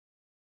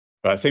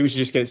Right, I think we should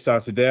just get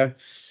started there.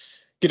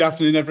 Good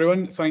afternoon,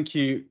 everyone. Thank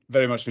you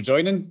very much for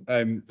joining.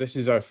 This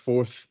is our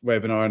fourth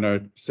webinar in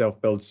our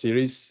self-build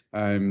series.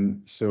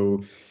 Thanks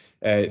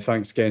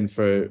again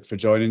for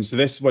joining. So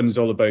this one's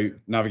all about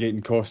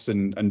navigating costs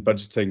and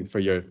budgeting for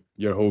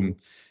your home.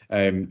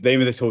 The aim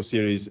of this whole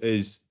series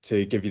is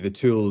to give you the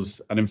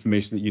tools and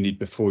information that you need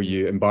before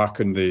you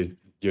embark on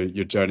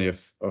your journey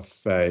of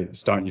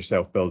starting your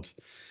self-build.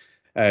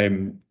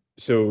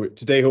 So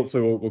today,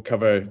 hopefully, we'll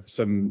cover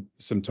some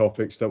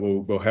topics that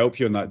will help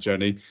you on that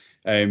journey.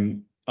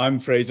 I'm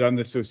Fraser, I'm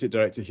the Associate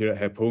Director here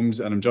at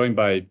HebHomes, and I'm joined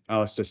by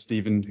Alasdair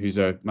Stephen, who's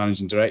our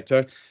Managing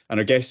Director, and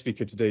our guest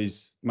speaker today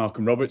is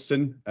Malcolm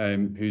Robertson,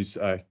 who's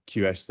a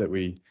QS that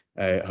we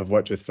have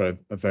worked with for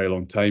a very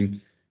long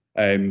time.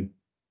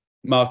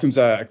 Malcolm's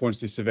a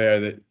quantity surveyor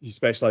that he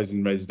specialises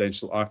in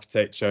residential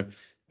architecture,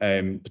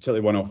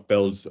 particularly one-off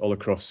builds all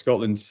across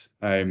Scotland,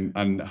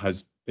 and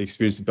has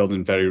experience of building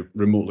in very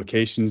remote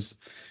locations.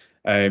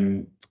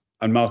 And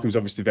Malcolm's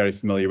obviously very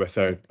familiar with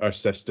our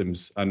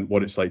systems and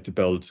what it's like to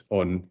build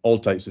on all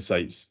types of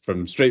sites,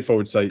 from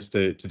straightforward sites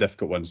to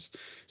difficult ones.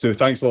 So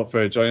thanks a lot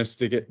for joining us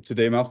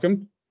today,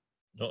 Malcolm.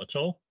 Not at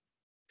all.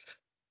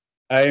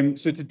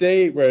 So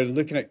today we're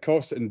looking at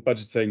costs and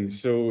budgeting.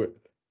 So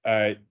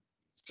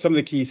some of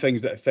the key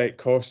things that affect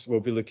costs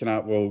we'll be looking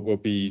at will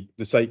be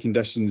the site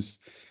conditions.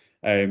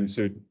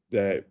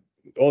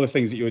 All the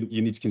things that you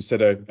need to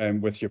consider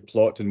with your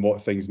plot and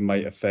what things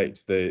might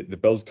affect the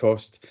build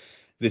cost,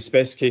 the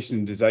specification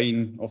and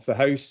design of the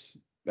house,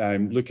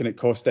 looking at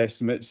cost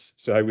estimates,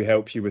 so how we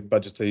help you with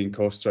budgeting and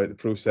costs throughout the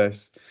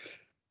process,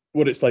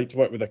 what it's like to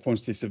work with a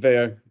quantity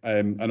surveyor,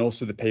 and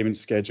also the payment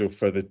schedule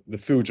for the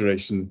full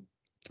duration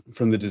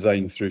from the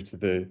design through to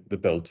the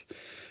build.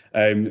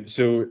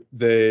 So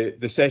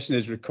the session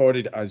is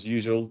recorded as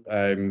usual.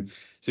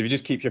 So if you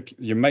just keep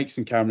your mics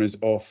and cameras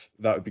off,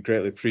 that would be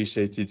greatly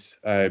appreciated.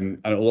 And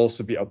it will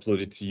also be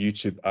uploaded to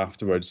YouTube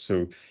afterwards,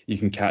 so you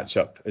can catch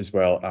up as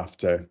well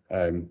after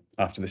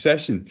the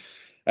session.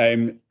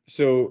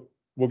 So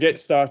we'll get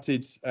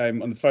started.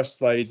 On the first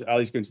slide,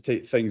 Ali's going to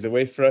take things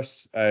away for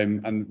us,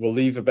 and we'll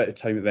leave a bit of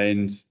time at the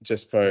end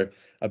just for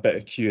a bit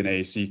of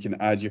Q&A, so you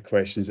can add your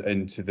questions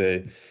into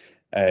the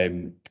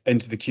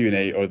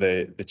Q&A or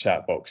the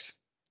chat box.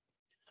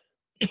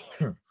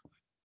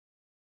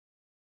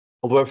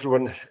 Hello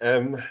everyone.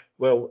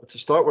 Well, to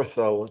start with,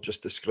 I'll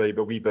just describe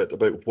a wee bit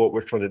about what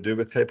we're trying to do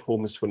with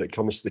HebHomes when it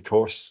comes to the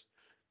costs.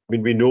 I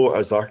mean, we know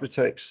as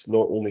architects,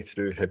 not only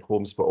through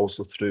HebHomes, but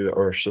also through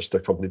our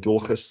sister company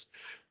Dolchus,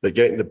 that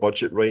getting the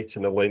budget right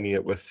and aligning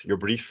it with your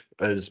brief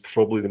is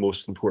probably the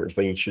most important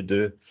thing you should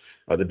do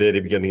at the very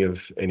beginning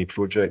of any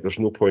project. There's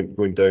no point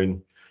going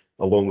down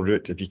a long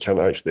route if you can't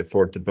actually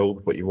afford to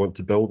build what you want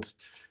to build.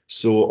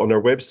 So on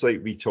our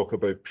website, we talk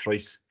about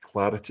price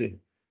clarity.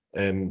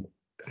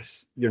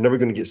 You're never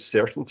going to get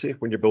certainty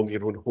when you're building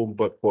your own home,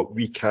 but what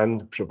we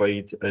can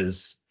provide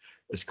is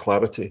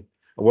clarity.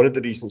 And one of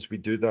the reasons we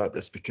do that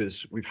is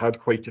because we've had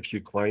quite a few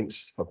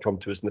clients have come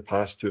to us in the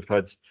past who have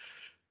had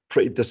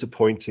pretty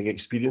disappointing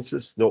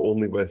experiences, not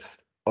only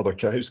with other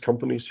house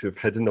companies who have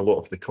hidden a lot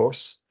of the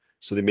costs.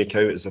 So they make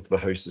out as if the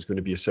house is going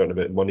to be a certain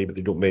amount of money, but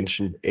they don't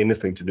mention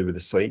anything to do with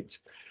the site.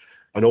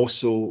 And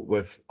also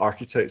with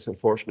architects,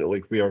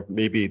 unfortunately, where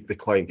maybe the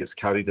client gets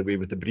carried away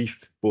with the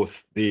brief,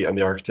 both they and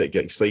the architect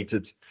get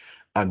excited,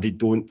 and they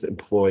don't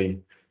employ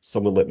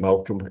someone like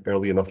Malcolm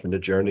early enough in the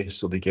journey,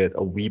 so they get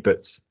a wee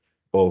bit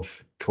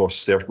of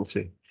cost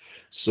certainty.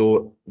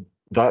 So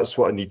that's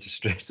what I need to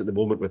stress at the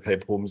moment with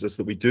HebHomes, is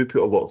that we do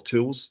put a lot of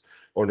tools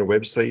on our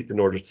website in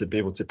order to be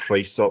able to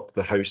price up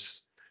the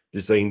house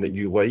design that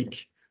you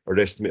like, or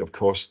estimate of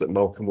costs that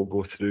Malcolm will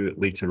go through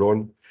later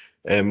on.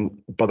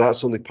 But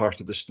that's only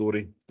part of the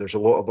story. There's a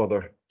lot of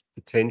other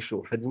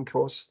potential hidden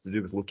costs to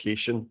do with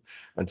location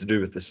and to do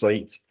with the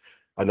site,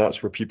 and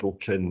that's where people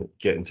can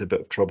get into a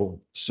bit of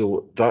trouble.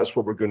 So that's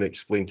what we're going to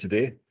explain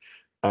today,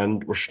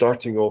 and we're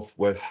starting off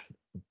with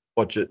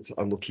budget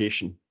and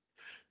location.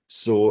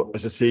 So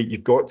as I say,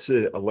 you've got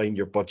to align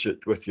your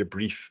budget with your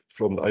brief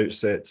from the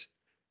outset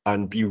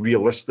and be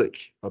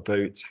realistic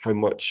about how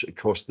much it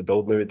costs to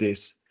build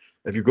nowadays.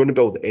 If you're going to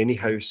build any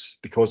house,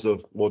 because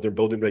of modern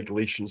building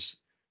regulations,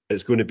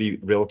 it's going to be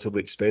relatively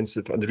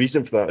expensive. And the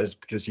reason for that is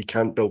because you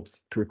can't build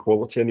poor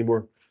quality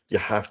anymore. You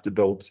have to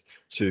build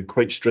to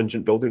quite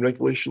stringent building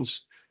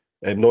regulations,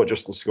 not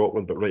just in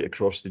Scotland, but right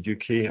across the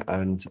UK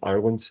and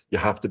Ireland. You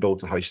have to build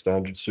to high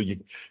standards.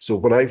 So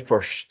when I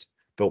first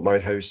built my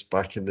house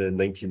back in the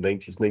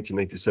 1990s,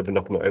 1997,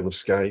 up in the Isle of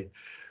Skye,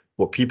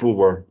 what people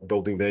were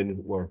building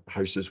then were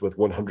houses with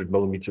 100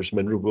 millimeters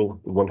mineral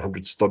wool and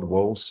 100 stud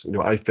walls. You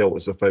know, I felt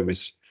as if I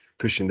was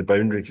pushing the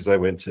boundary because I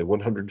went to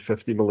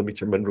 150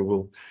 millimeter mineral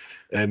wool,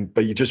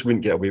 but you just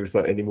wouldn't get away with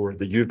that anymore.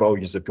 The U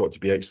values have got to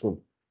be excellent.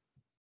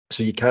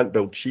 So you can't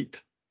build cheap.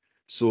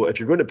 So if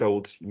you're going to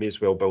build, you may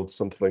as well build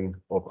something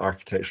of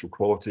architectural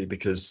quality,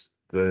 because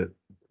the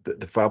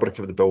fabric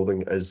of the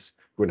building is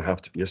going to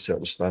have to be a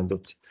certain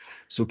standard.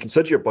 So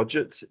consider your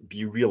budget,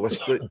 be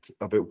realistic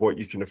about what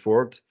you can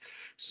afford.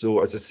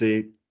 So as I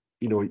say,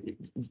 you know,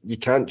 you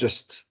can't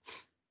just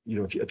you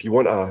know, if you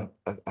want a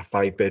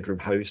 5-bedroom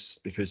house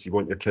because you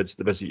want your kids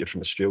to visit you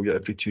from Australia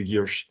every 2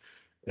 years,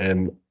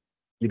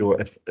 you know,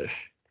 if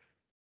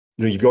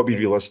you know, you've got to be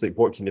realistic.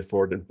 What can you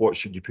afford, and what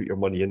should you put your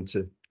money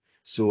into?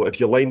 So if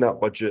you line that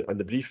budget and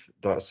the brief,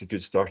 that's a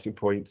good starting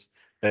point.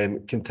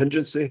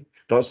 Contingency,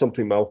 that's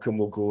something Malcolm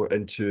will go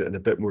into in a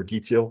bit more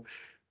detail.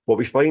 What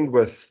we find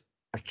with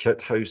a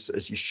kit house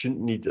is you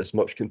shouldn't need as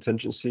much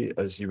contingency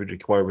as you would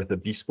require with a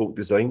bespoke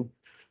design,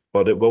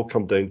 but it will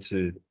come down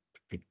to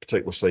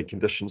particular site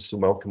conditions. So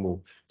Malcolm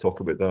will talk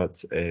about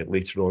that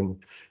later on.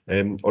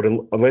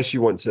 Or unless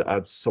you want to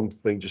add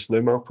something just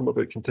now, Malcolm,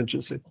 about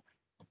contingency.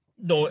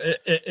 No,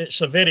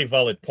 it's a very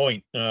valid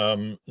point.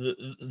 The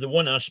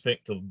one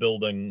aspect of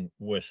building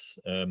with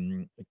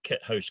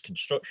kit house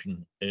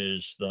construction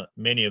is that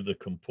many of the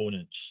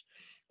components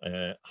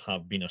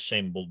have been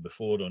assembled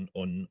before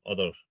on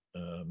other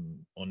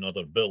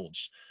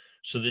builds,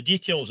 so the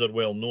details are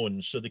well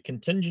known. So the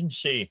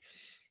contingency,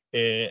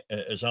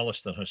 as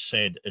Alasdair has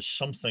said, is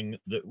something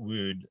that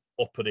would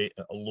operate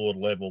at a lower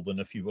level than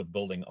if you were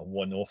building a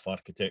one-off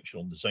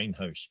architectural design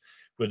house,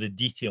 where the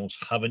details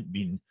haven't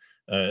been.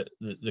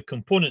 The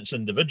components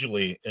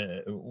individually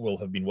will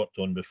have been worked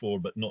on before,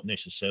 but not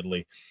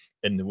necessarily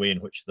in the way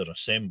in which they're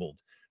assembled.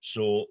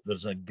 So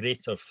there's a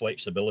greater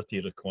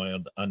flexibility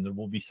required, and there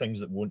will be things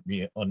that won't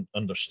be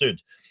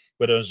understood.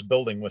 Whereas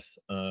building with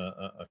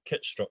a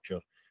kit structure,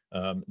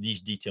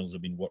 these details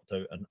have been worked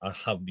out and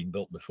have been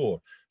built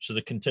before. So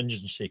the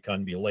contingency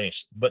can be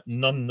less, but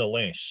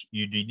nonetheless,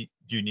 you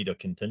do need a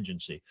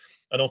contingency.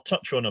 And I'll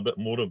touch on a bit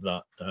more of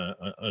that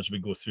as we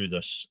go through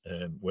this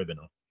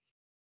webinar.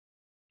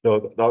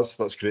 No,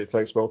 that's great.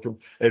 Thanks, Malcolm.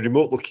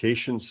 Remote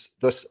locations.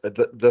 This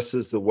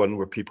is the one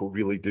where people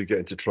really do get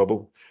into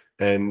trouble.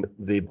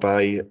 They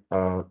buy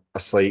a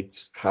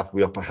site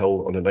halfway up a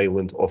hill on an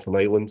island, off an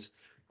island,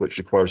 which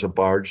requires a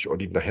barge or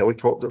even a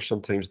helicopter.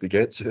 Sometimes they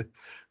get to,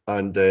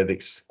 and they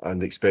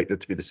expect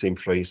it to be the same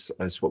price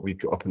as what we've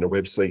got up on our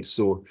website.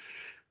 So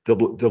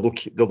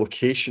the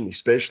location,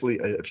 especially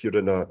if you're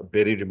in a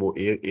very remote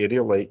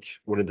area like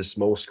one of the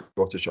small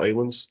Scottish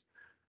islands,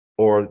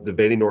 or the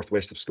very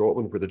northwest of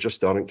Scotland, where there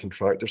just aren't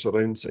contractors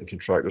around, and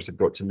contractors have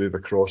got to move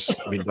across.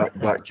 I mean,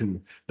 that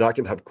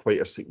can have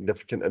quite a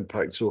significant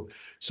impact. So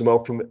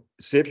Malcolm,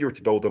 say if you were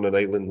to build on an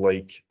island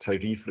like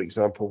Tiree, for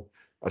example,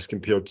 as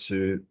compared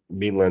to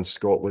mainland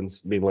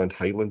Scotland, mainland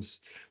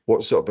Highlands,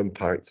 what sort of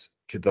impact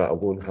could that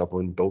alone have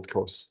on build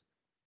costs?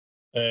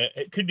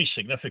 It could be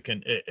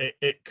significant.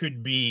 It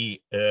could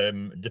be,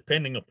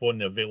 depending upon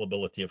the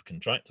availability of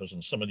contractors,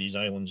 and some of these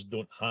islands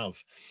don't have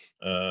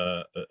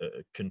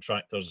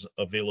contractors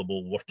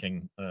available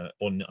working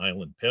on the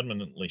island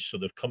permanently, so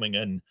they're coming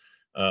in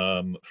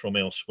from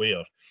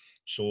elsewhere.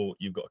 So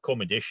you've got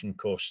accommodation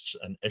costs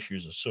and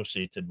issues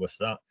associated with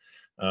that,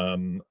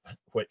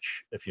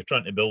 which, if you're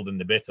trying to build in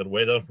the better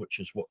weather, which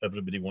is what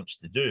everybody wants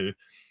to do,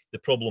 the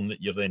problem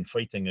that you're then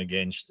fighting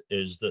against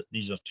is that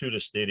these are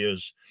tourist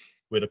areas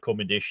where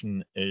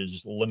accommodation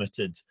is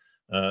limited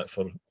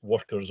for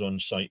workers on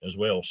site as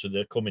well. So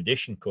the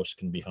accommodation costs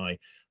can be high.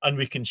 And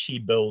we can see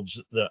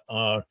builds that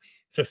are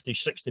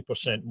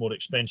 50–60% more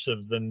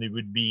expensive than they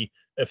would be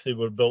if they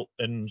were built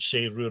in,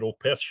 say, rural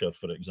Perthshire,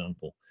 for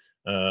example.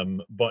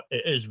 But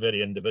it is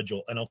very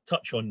individual. And I'll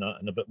touch on that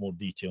in a bit more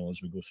detail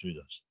as we go through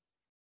this.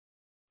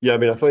 Yeah, I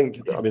mean,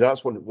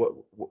 that's one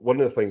of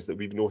the things that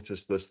we've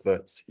noticed is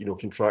that, you know,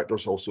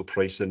 contractors also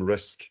price in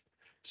risk.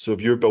 So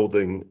if you're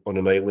building on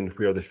an island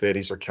where the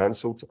ferries are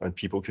cancelled and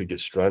people could get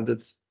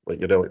stranded, like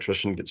your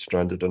electrician gets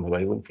stranded on an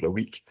island for a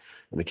week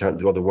and they can't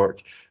do other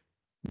work,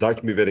 that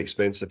can be very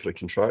expensive for a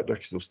contractor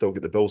because they'll still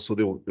get the bill. So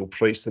they'll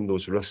price in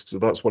those risks. So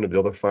that's one of the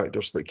other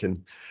factors that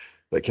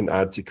can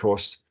add to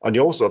costs. And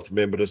you also have to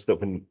remember is that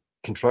when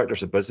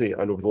contractors are busy,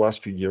 and over the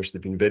last few years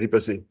they've been very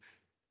busy,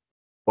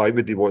 why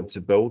would they want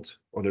to build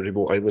on a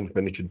remote island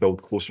when they could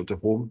build closer to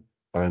home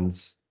and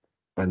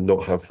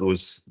not have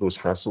those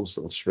hassles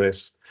and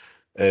stress?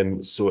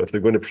 So if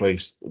they're going to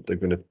price, they're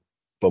going to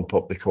bump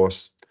up the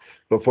costs.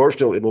 But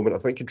fortunately, at the moment, I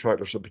think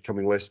contractors are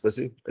becoming less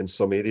busy in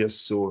some areas,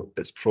 so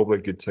it's probably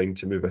a good time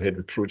to move ahead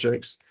with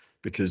projects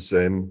because,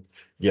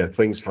 yeah,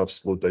 things have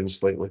slowed down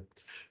slightly.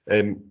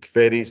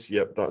 Ferries,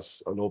 yep,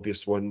 that's an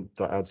obvious one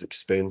that adds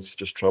expense,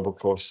 just travel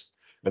costs,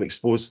 and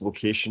exposed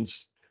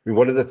locations. I mean,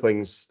 one of the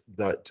things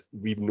that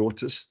we've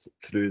noticed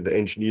through the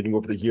engineering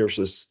over the years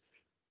is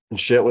in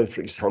Shetland,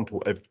 for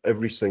example,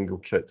 every single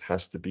kit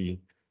has to be,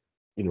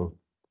 you know,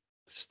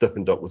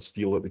 stiffened up with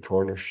steel at the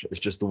corners. It's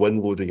just the wind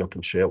loading up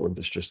in Shetland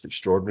is just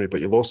extraordinary.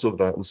 But you'll also have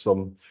that in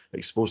some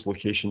exposed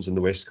locations in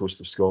the west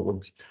coast of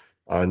Scotland,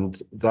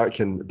 and that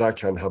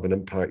can have an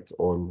impact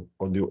on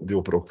the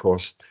overall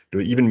cost. You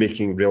know, even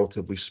making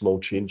relatively small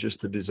changes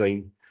to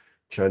design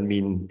can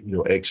mean, you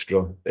know,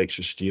 extra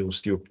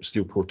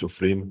steel portal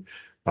frame,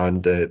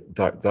 and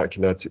that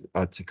can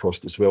add to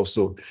cost as well.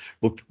 So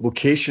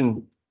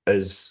location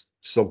is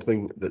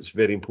something that's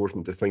very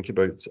important to think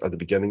about at the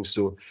beginning.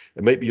 So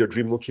it might be your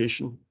dream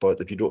location, but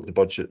if you don't have the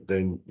budget,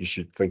 then you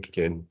should think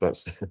again.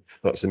 That's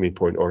the main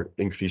point, or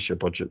increase your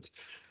budget.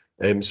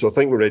 So I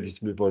think we're ready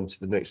to move on to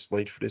the next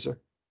slide, Fraser.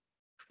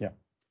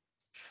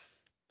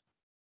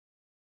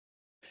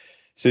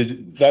 So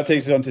that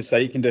takes us on to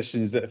site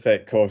conditions that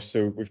affect costs.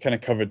 So we've kind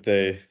of covered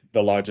the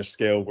larger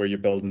scale where you're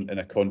building in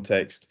a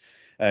context.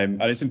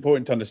 And it's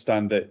important to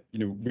understand that,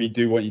 we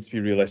do want you to be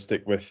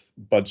realistic with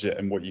budget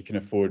and what you can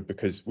afford,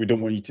 because we don't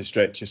want you to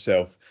stretch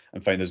yourself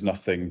and find there's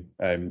nothing,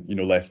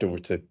 left over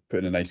to put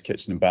in a nice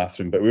kitchen and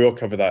bathroom. But we will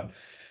cover that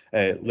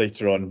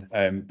later on.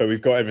 But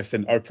we've got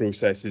everything. Our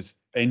process is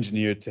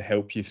engineered to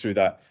help you through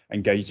that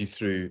and guide you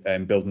through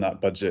building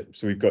that budget.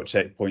 So we've got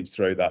checkpoints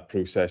throughout that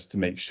process to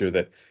make sure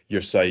that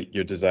your site,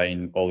 your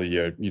design, all of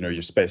your,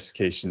 your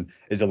specification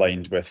is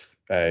aligned with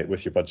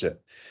your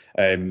budget.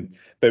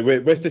 But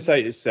with the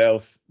site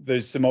itself,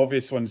 there's some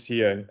obvious ones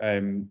here.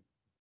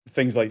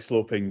 Things like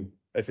sloping.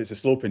 If it's a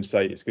sloping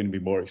site, it's going to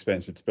be more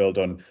expensive to build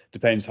on.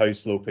 Depends how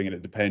sloping, and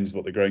it depends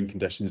what the ground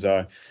conditions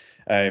are.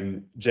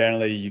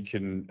 Generally,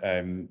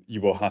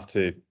 you will have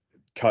to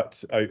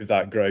cut out of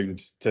that ground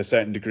to a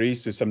certain degree.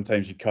 So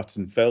sometimes you cut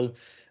and fill.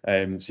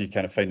 So you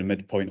kind of find a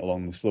midpoint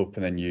along the slope,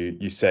 and then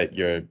you set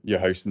your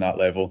house in that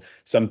level.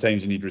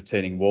 Sometimes you need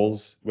retaining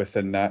walls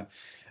within that.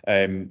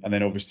 And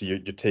then obviously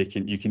you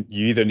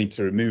either need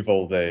to remove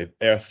all the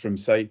earth from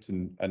site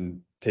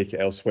and take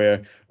it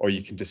elsewhere, or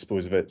you can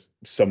dispose of it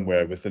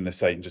somewhere within the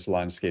site and just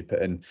landscape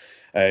it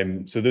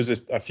in. So there's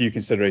a few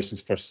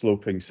considerations for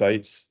sloping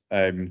sites.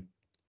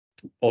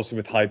 Also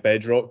with high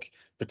bedrock,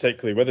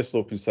 particularly with a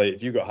sloping site,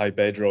 if you've got high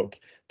bedrock,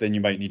 then you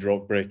might need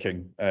rock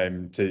breaking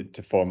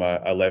to form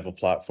a level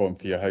platform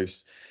for your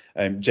house.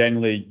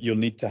 Generally, you'll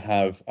need to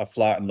have a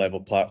flat and level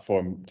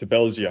platform to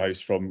build your house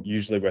from,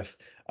 usually with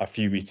a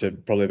few metres,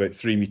 probably about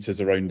 3 metres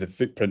around the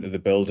footprint of the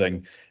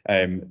building,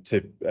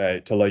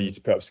 to allow you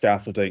to put up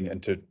scaffolding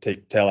and to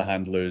take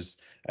telehandlers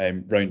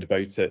round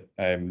about it,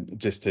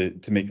 just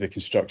to make the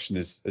construction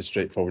as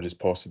straightforward as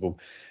possible.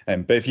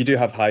 But if you do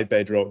have high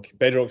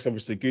bedrock's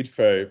obviously good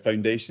for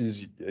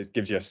foundations. It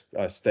gives you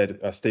a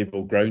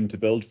stable ground to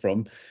build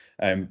from.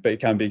 But it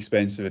can be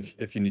expensive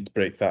if you need to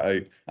break that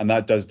out. And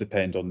that does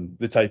depend on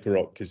the type of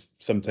rock, because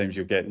sometimes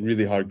you'll get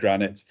really hard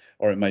granite,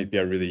 or it might be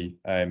a really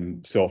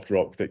soft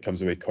rock that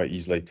comes away quite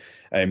easily.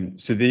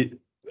 So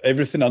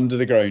everything under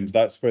the ground,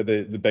 that's where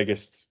the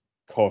biggest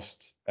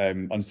cost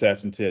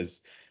uncertainty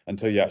is,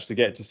 until you actually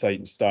get to site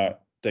and start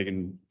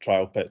digging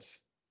trial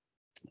pits.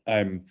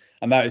 And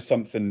that is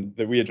something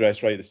that we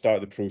address right at the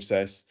start of the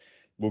process.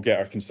 We'll get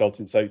our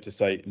consultants out to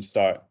site and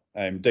start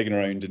digging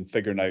around and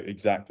figuring out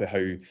exactly how,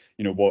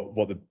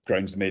 what the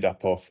ground's made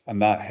up of.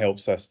 And that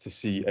helps us to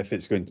see if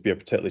it's going to be a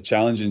particularly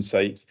challenging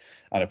site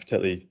and a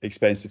particularly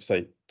expensive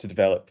site to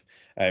develop.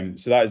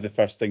 So that is the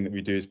first thing that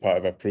we do as part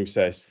of our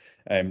process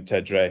to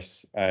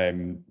address,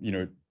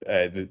 the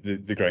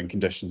ground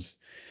conditions.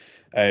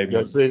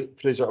 Yeah,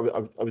 Fraser,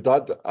 I would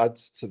add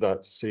to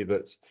that to say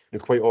that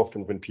quite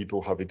often when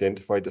people have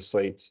identified a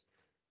site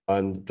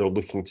and they're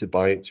looking to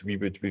buy it,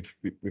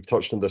 we've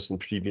touched on this in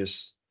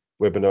previous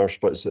webinars,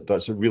 but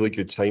that's a really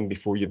good time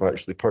before you've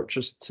actually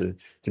purchased to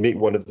make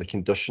one of the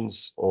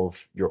conditions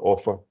of your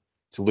offer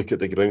to look at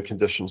the ground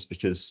conditions,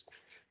 because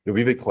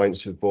we've had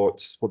clients who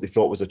bought what they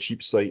thought was a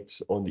cheap site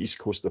on the east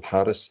coast of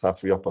Harris,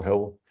 halfway up a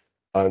hill.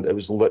 And it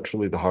was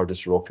literally the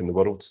hardest rock in the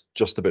world,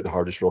 just about the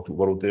hardest rock in the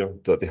world there,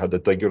 that they had a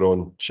digger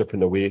on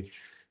chipping away,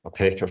 a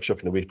pecker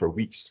chipping away for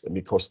weeks. It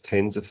may cost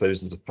tens of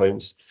thousands of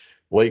pounds.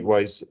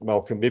 Likewise,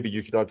 Malcolm, maybe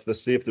you could add to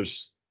this, say if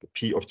there's a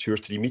peat of 2 or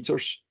 3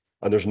 metres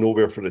and there's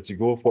nowhere for it to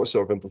go, what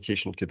sort of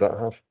implication could that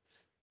have?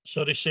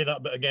 Sorry, say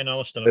that bit again,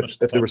 Alasdair.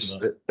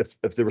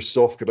 If there was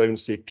soft ground,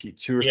 say peat,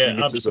 2 or 3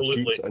 metres of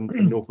peat and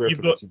nowhere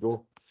for it to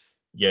go.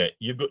 Yeah,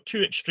 you've got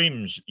two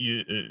extremes.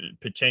 You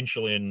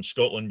potentially in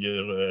Scotland,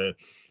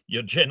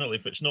 you're generally,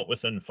 if it's not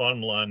within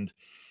farmland,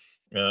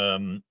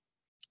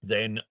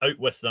 then out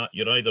with that,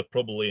 you're either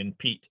probably in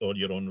peat or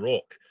you're on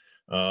rock.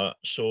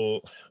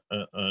 So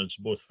as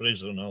both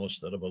Fraser and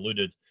Alasdair have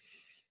alluded,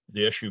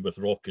 the issue with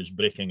rock is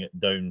breaking it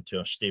down to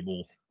a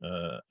stable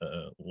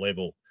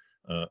level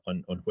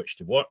on which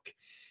to work.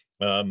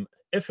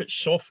 If it's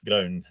soft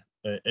ground,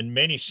 in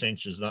many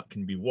senses that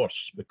can be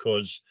worse,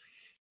 because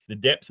the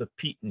depth of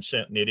peat in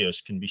certain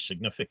areas can be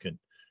significant,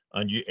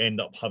 and you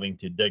end up having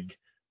to dig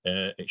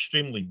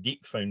extremely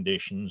deep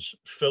foundations,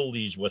 fill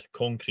these with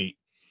concrete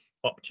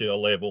up to a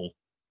level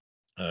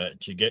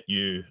to get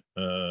you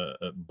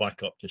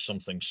back up to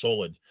something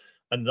solid.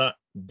 And that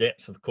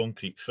depth of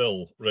concrete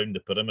fill round the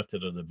perimeter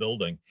of the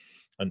building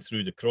and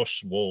through the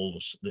cross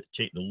walls that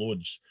take the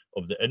loads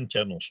of the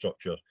internal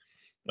structure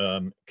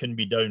can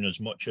be down as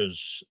much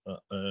as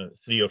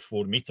 3 or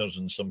 4 metres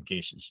in some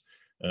cases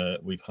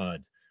we've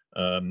had,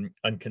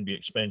 and can be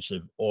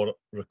expensive or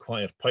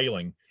require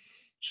piling.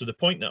 So the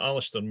point that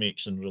Alasdair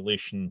makes in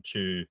relation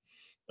to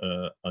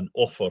an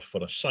offer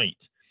for a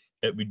site,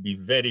 it would be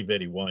very,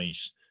 very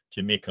wise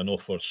to make an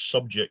offer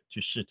subject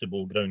to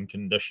suitable ground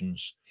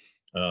conditions,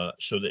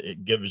 so that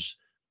it gives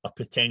a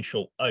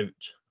potential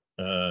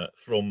out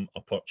from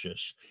a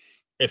purchase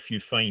if you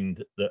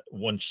find that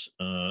once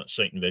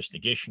site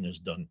investigation is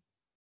done,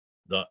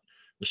 that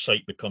the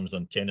site becomes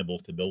untenable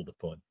to build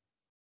upon.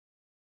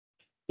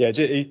 Yeah,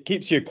 it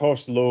keeps your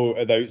costs low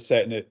at the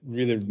outset, and it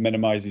really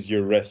minimises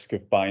your risk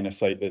of buying a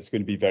site that's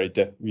going to be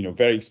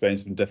very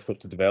expensive and difficult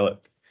to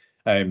develop.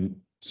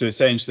 So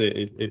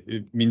essentially,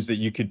 it means that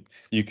you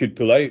could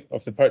pull out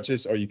of the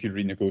purchase, or you could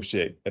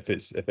renegotiate if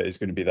it is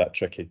going to be that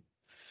tricky.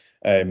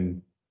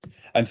 And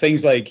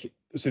things like,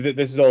 so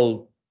this is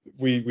all,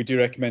 we do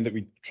recommend that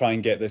we try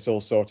and get this all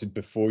sorted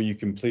before you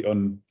complete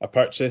on a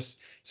purchase.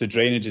 So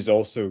drainage is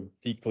also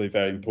equally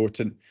very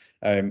important.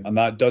 And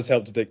that does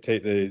help to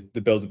dictate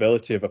the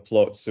buildability of a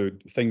plot. So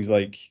things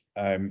like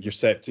your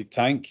septic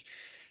tank.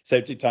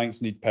 Septic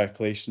tanks need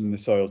percolation in the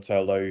soil to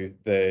allow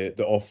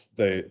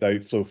the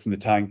outflow from the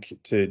tank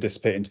to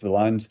dissipate into the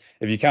land.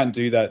 If you can't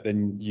do that,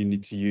 then you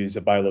need to use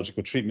a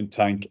biological treatment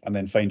tank and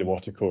then find a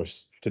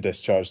watercourse to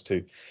discharge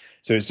to.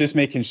 So it's just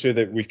making sure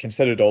that we've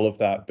considered all of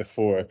that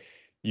before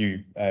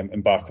you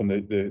embark on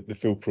the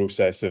full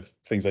process of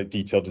things like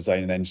detailed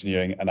design and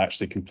engineering and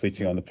actually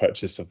completing on the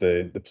purchase of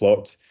the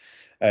plot.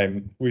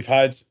 We've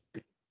had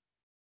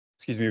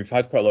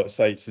quite a lot of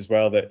sites as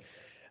well that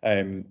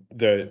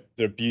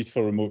they're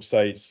beautiful remote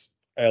sites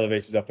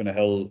elevated up on a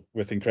hill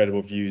with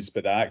incredible views,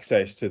 but the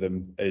access to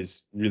them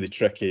is really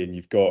tricky, and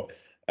you've got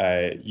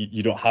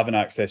you don't have an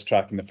access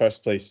track in the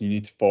first place, and you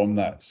need to form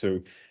that. So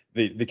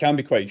they can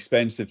be quite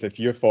expensive. If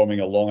you're forming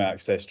a long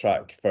access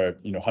track for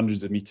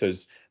hundreds of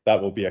meters, that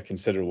will be a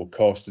considerable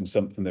cost and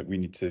something that we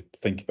need to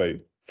think about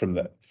from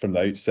the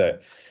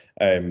outset.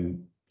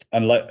 And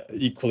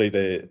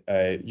equally,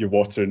 your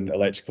water and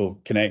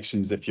electrical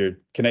connections, if you're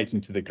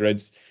connecting to the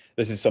grids,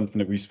 this is something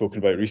that we've spoken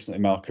about recently,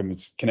 Malcolm,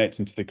 is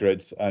connecting to the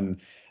grids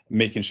and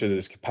making sure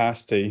there's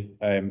capacity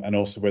and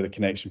also where the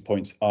connection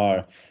points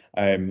are.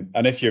 And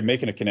if you're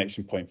making a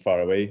connection point far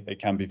away, it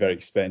can be very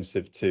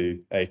expensive to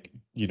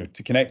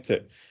connect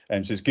it.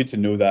 So it's good to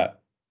know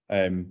that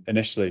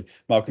initially.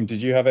 Malcolm,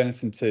 did you have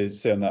anything to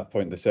say on that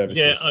point, the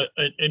services?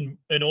 Yeah,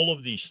 in all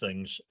of these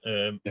things,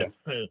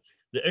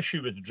 the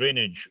issue with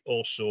drainage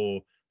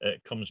also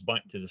comes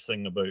back to the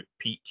thing about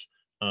peat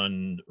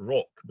and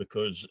rock,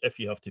 because if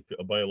you have to put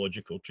a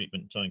biological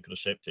treatment tank or a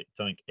septic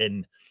tank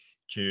in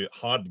to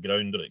hard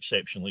ground or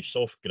exceptionally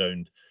soft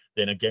ground,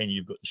 then again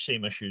you've got the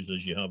same issues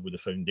as you have with the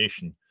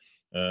foundation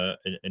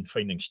in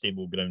finding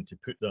stable ground to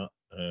put that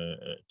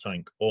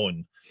tank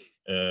on.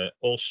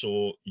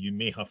 Also, you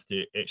may have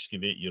to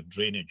excavate your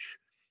drainage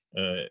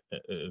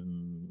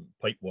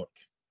pipework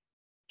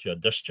to a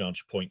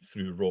discharge point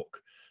through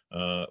rock,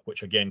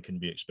 which again can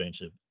be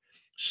expensive.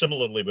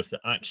 Similarly with the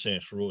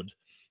access road,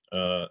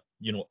 a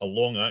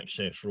long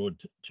access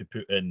road to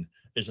put in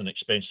is an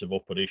expensive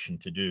operation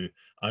to do,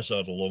 as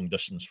are the long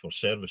distance for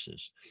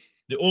services.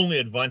 The only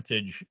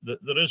advantage, that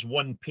there is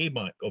one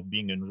payback of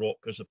being in rock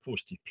as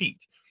opposed to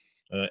peat.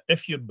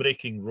 If you're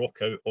breaking rock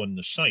out on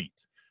the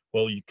site,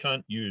 well, you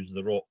can't use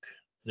the rock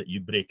that you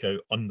break out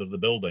under the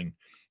building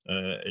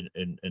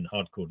in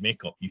hardcore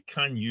makeup. You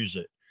can use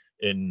it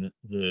in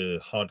the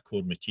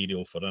hardcore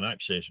material for an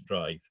access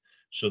drive.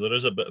 So there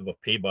is a bit of a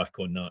payback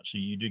on that. So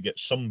you do get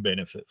some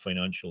benefit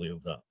financially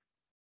of that.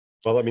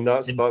 Well, I mean,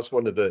 that's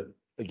one of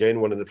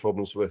the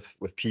problems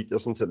with peat,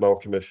 isn't it,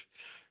 Malcolm? If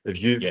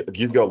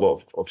you've got a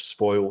lot of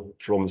spoil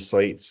from the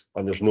site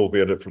and there's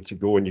nowhere for it to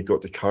go, and you've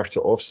got to cart it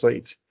off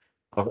site,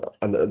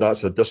 and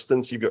that's a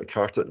distance you've got to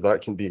cart it,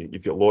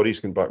 you've got lorries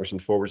going backwards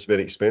and forwards,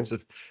 very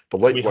expensive.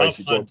 But likewise,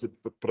 you've got to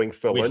bring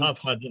fill in. We have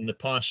had in the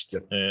past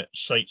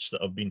sites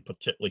that have been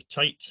particularly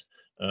tight,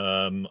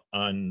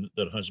 and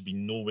there has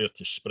been nowhere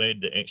to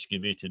spread the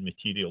excavated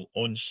material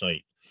on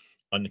site,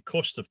 and the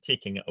cost of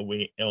taking it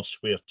away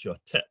elsewhere to a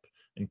tip,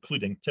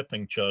 including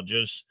tipping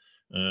charges,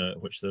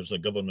 which there's a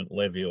government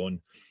levy on,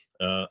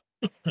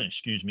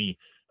 excuse me,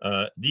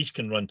 these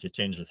can run to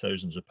tens of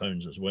thousands of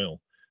pounds as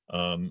well.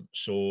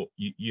 So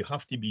you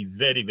have to be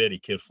very, very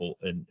careful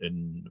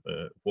in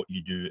what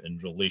you do in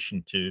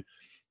relation to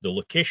the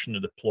location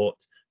of the plot,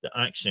 the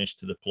access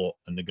to the plot,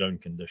 and the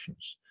ground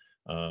conditions.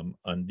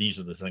 And these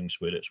are the things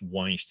where it's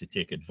wise to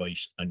take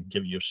advice and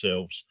give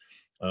yourselves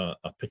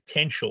a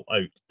potential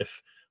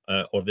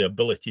out or the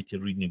ability to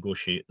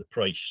renegotiate the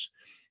price.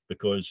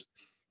 Because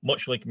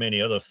much like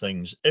many other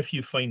things, if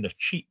you find a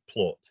cheap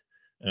plot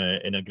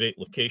in a great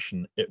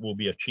location, it will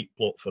be a cheap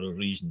plot for a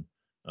reason.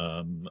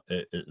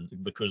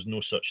 Because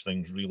no such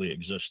things really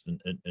exist.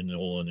 In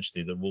all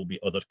honesty, there will be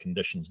other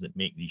conditions that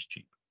make these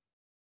cheap.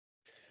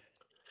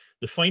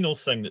 The final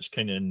thing that's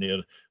kind of in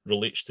there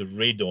relates to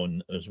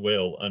radon as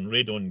well, and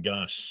radon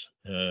gas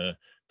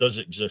does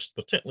exist,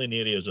 particularly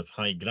in areas of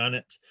high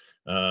granite,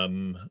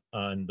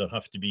 and there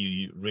have to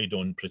be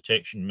radon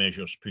protection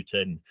measures put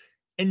in.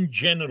 In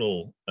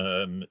general,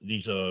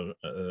 these are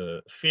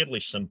fairly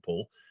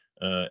simple.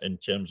 In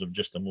terms of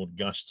just a more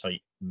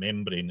gas-tight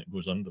membrane that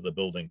goes under the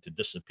building to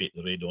dissipate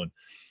the radon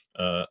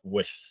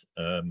with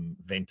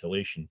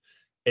ventilation.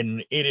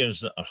 In areas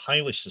that are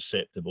highly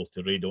susceptible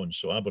to radon,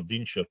 so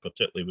Aberdeenshire,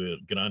 particularly where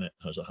granite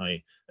has a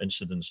high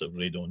incidence of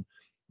radon,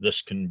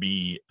 this can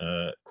be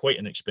quite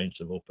an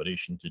expensive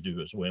operation to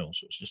do as well.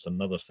 So it's just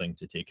another thing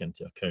to take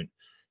into account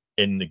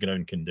in the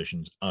ground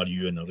conditions. Are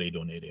you in a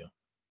radon area?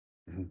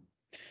 Mm-hmm.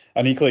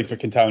 And equally for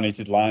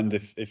contaminated land,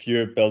 if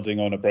you're building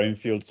on a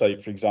brownfield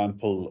site, for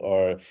example,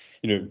 or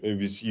it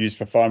was used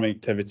for farming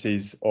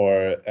activities,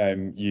 or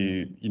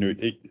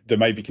there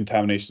might be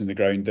contamination in the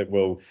ground that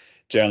will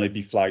generally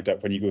be flagged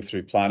up when you go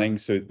through planning.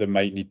 So there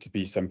might need to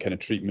be some kind of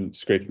treatment,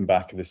 scraping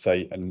back of the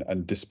site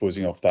and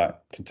disposing of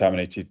that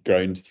contaminated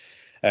ground.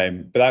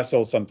 But that's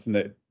all something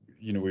that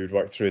we would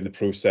work through in the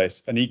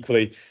process. And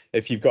equally,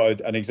 if you've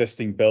got an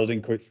existing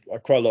building, quite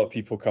a lot of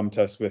people come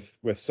to us with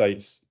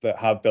sites that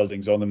have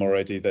buildings on them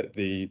already that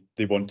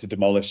they want to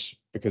demolish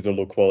because they're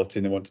low quality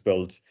and they want to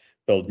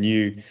build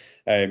new.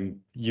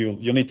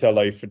 You'll need to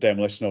allow for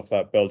demolition of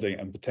that building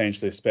and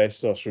potentially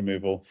asbestos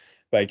removal.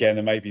 But again,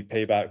 there might be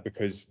payback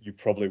because you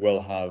probably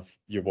will have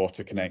your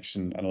water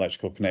connection and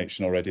electrical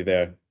connection already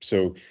there.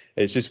 So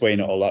it's just weighing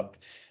it all up.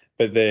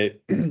 But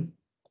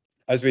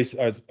as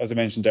I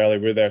mentioned earlier,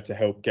 we're there to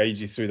help guide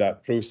you through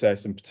that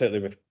process, and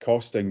particularly with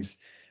costings.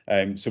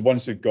 So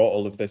once we've got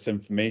all of this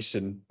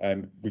information,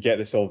 we get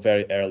this all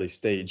very early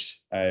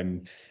stage.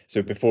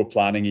 So before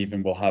planning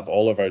even, we'll have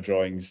all of our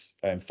drawings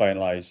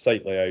finalised,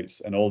 site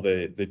layouts, and all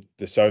the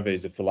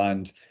surveys of the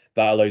land.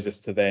 That allows us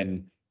to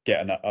then get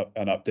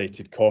an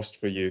updated cost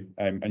for you,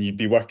 and you'd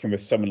be working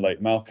with someone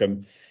like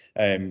Malcolm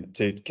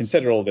to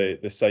consider all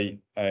the site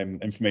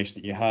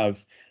information that you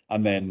have,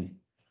 and then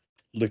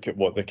look at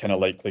what the kind of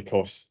likely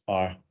costs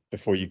are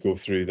before you go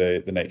through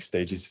the next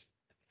stages.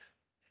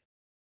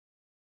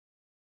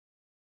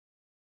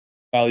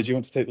 Ali, do you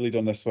want to take the lead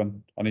on this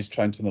one? And he's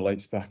trying to turn the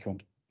lights back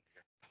on.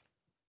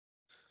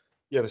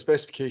 Yeah, the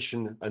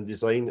specification and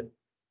design,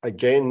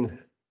 again,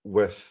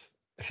 with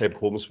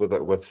HebHomes,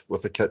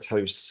 with the kit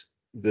house,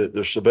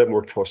 there's a bit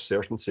more cost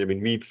certainty. I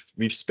mean,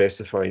 we've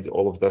specified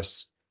all of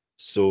this,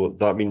 so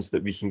that means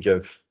that we can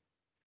give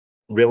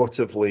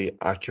relatively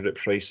accurate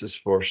prices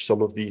for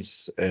some of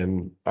these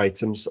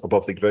items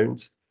above the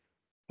ground.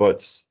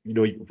 But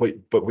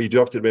what we do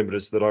have to remember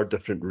is there are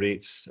different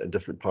rates in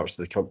different parts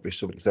of the country.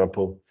 So, for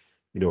example,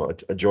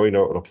 a joiner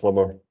or a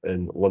plumber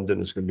in London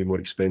is going to be more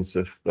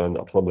expensive than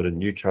a plumber in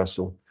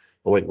Newcastle.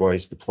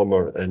 Likewise, the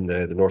plumber in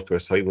the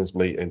Northwest Highlands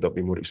might end up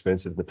being more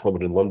expensive than the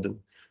plumber in London,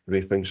 the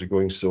way things are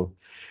going. So,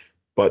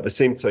 but at the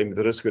same time,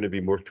 there is going to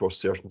be more cost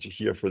certainty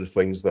here for the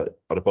things that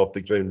are above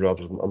the ground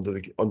rather than under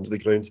the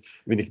ground.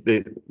 I mean,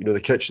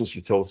 the kitchens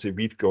utility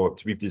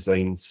we've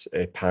designed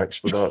packs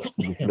for that.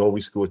 You can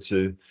always go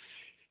to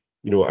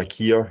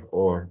IKEA,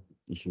 or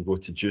you can go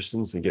to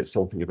Jewson's and get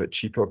something a bit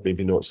cheaper,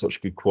 maybe not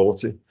such good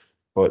quality.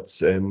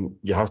 But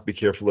you have to be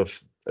careful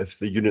if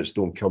the units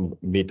don't come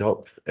made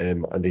up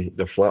and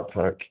they're flat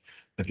pack.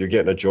 If you're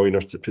getting a joiner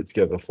to put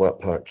together a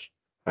flat pack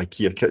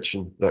IKEA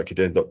kitchen, that could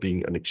end up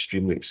being an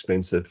extremely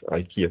expensive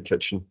IKEA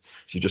kitchen.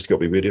 So you just got to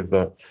be wary of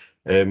that.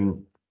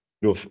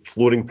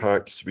 Flooring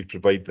packs, we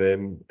provide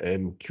them.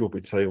 Kyoto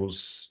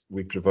tiles,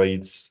 we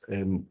provide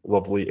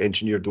lovely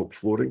engineered oak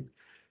flooring.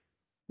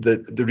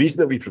 The reason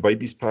that we provide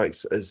these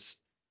packs is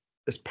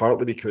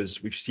partly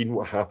because we've seen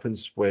what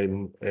happens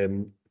when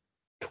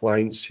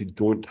clients who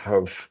don't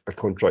have a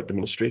contract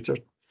administrator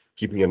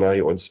keeping an eye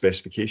on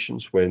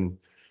specifications, when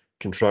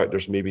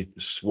contractors maybe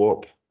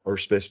swap our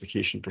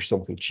specification for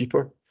something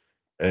cheaper.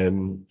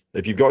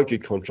 If you've got a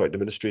good contract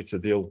administrator,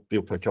 they'll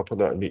pick up on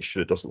that and make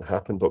sure it doesn't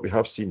happen. But we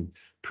have seen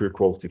poor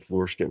quality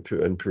floors getting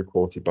put in, poor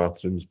quality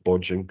bathrooms,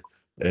 bodging.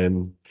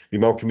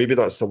 Malcolm, maybe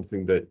that's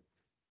something that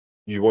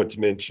you want to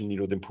mention,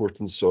 the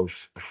importance of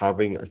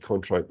having a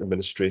contract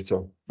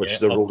administrator, which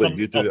is a role that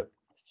you do.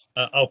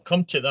 I'll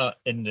come to that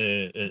in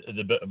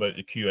the bit about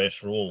the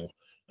QS role.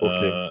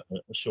 Okay.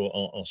 So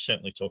I'll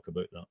certainly talk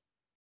about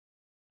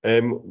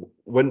that.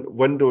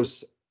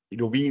 Windows,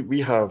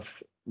 we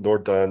have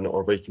Nordan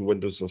or Viking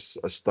windows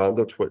as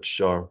standard,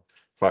 which are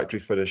factory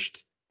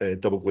finished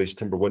double glazed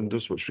timber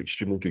windows, which are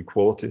extremely good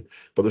quality.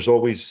 But there's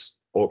always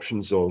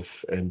options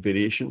of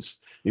variations.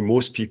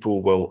 Most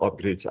people will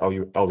upgrade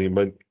to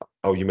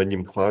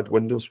aluminium clad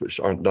windows, which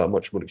aren't that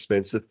much more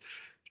expensive.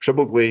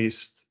 Triple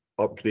glazed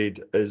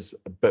upgrade is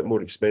a bit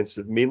more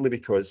expensive, mainly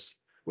because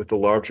with the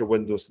larger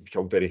windows, they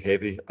become very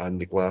heavy, and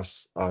the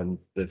glass and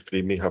the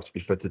frame may have to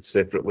be fitted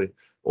separately,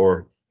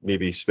 or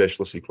maybe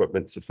specialist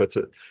equipment to fit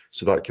it.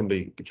 So that can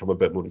become a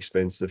bit more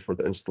expensive for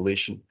the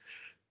installation.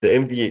 The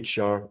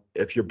MVHR,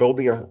 if you're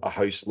building a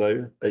house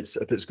now,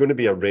 if it's going to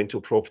be a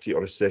rental property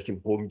or a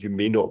second home, you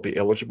may not be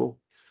eligible.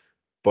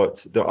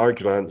 But there are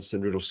grants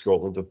in rural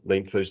Scotland of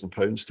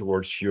 £9,000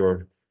 towards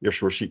your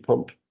shore sheet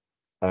pump.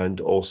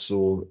 And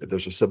also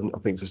there's I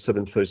think it's a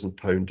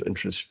 £7,000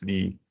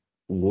 interest-free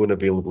loan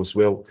available as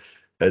well.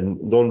 In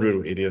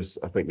non-rural areas,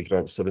 I think the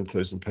grant's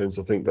 £7,000.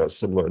 I think that's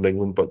similar in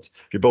England. But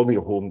if you're building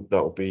a home,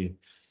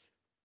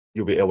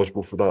 you'll be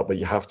eligible for that, but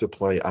you have to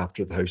apply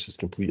after the house is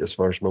complete, as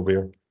far as I'm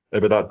aware.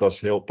 But that does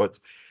help. But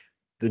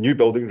the new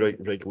building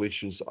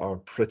regulations are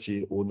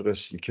pretty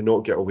onerous. You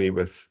cannot get away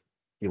with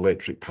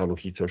electric panel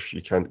heaters.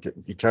 You can't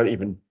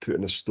even put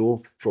in a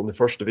stove from the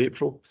 1st of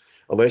April,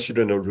 unless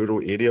you're in a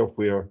rural area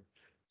where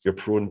you're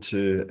prone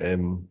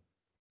to,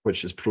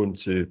 which is prone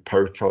to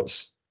power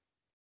cuts.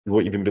 You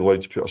won't even be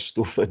allowed to put a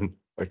stove in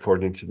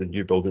according to the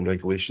new building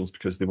regulations,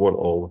 because they want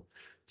all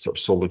sort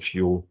of solid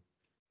fuel,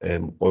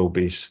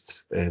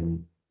 oil-based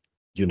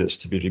units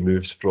to be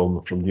removed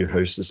from new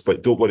houses.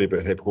 But don't worry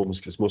about HebHomes,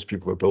 because most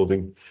people are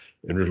building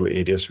in rural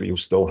areas where you'll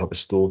still have a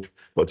stove.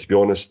 But to be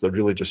honest, they're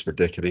really just for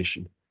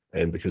decoration,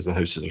 because the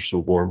houses are so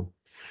warm.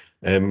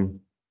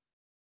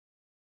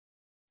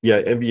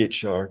 Yeah,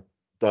 MVHR,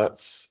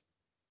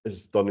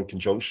 is done in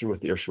conjunction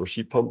with the air source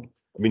heat pump.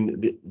 I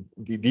mean,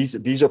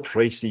 these are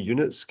pricey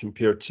units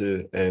compared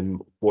to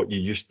what you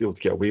used to be able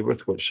to get away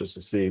with, which is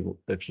to say,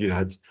 if you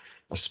had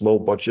a small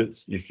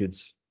budget, you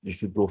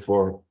could go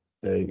for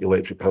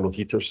electric panel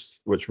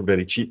heaters, which were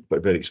very cheap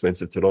but very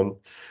expensive to run.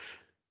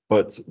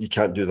 But you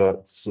can't do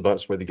that, so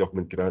that's why the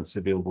government grants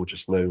available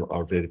just now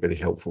are very, very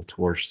helpful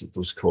towards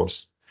those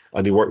costs.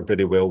 And they work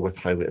very well with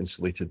highly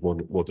insulated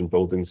modern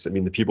buildings. I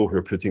mean, the people who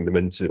are putting them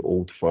into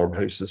old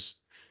farmhouses,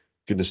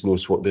 goodness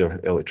knows what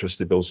their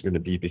electricity bills are going to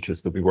be,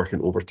 because they'll be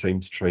working overtime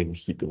to try and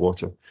heat the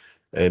water.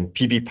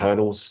 PV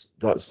panels,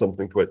 that's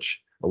something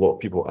which a lot of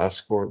people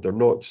ask for. They're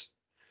not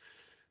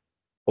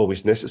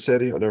always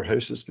necessary on our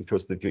houses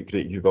because they've got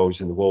great U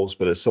values in the walls,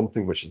 but it's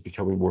something which is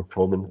becoming more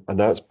common. And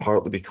that's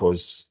partly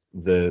because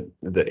the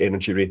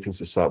energy ratings,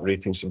 the SAP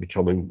ratings, are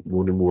becoming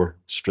more and more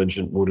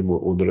stringent, more and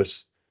more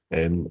onerous.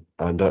 And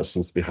that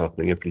seems to be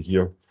happening every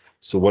year.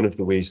 So one of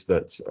the ways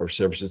that our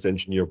services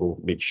engineer will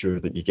make sure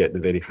that you get the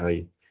very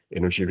high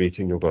energy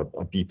rating of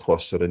a B+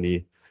 or an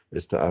A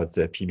is to add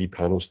PV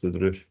panels to the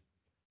roof.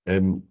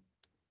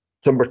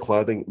 Timber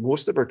cladding,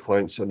 most of our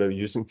clients are now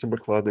using timber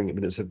cladding. I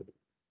mean,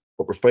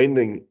 what we're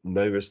finding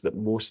now is that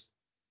most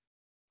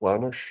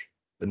planners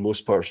in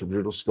most parts of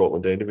rural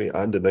Scotland anyway,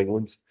 and in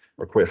England,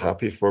 are quite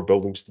happy for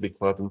buildings to be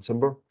clad in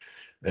timber.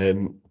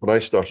 When I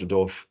started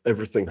off,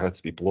 everything had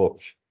to be block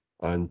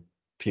and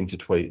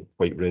painted white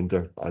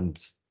render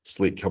and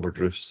slate covered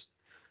roofs.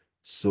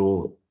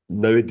 So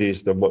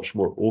nowadays they're much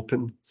more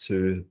open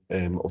to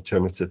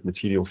alternative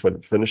material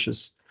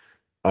finishes,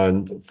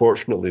 and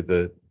fortunately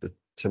the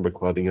timber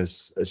cladding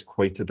is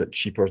quite a bit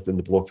cheaper than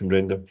the block and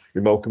render.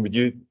 Malcolm, what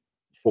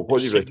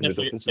do you reckon the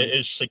difference is? It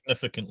is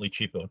significantly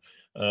cheaper,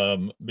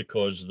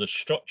 because the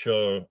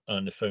structure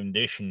and the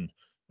foundation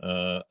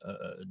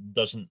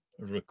doesn't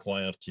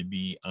require to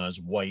be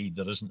as wide.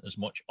 There isn't as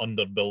much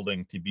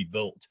underbuilding to be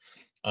built,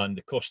 and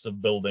the cost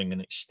of building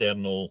an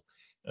external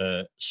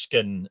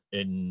skin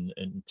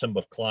in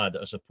timber clad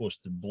as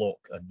opposed to block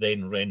and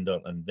then render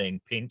and then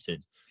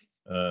painted,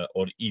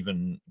 or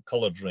even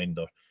coloured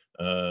render,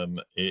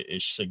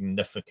 is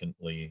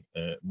significantly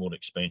more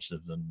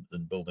expensive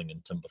than building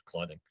in timber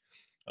cladding.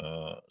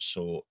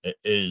 So it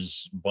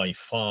is by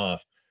far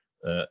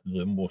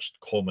the most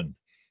common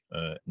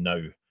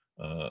now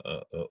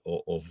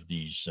of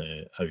these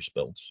house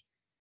builds.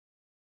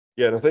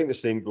 Yeah, and I think the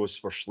same goes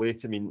for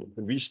slate. I mean,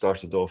 when we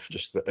started off,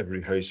 just about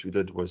every house we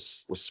did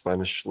was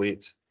Spanish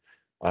slate,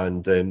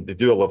 and they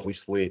do a lovely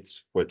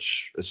slate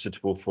which is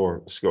suitable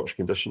for Scottish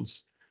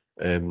conditions.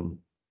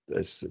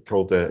 It's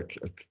called a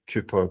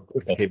Cooper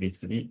Heavy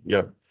 3.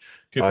 Yeah,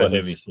 Cooper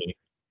Heavy 3.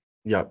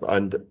 Yeah,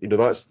 and you know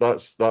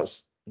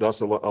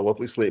that's a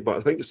lovely slate, but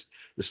I think it's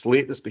the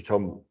slate that's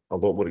become a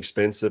lot more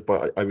expensive.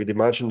 But I would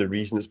imagine the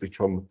reason it's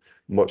become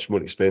much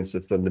more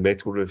expensive than the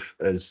metal roof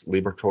is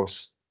labour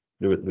costs.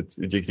 You know,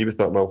 would you agree with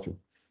that, Malcolm?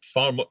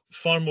 Far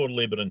more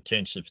labour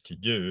intensive to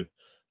do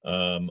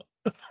than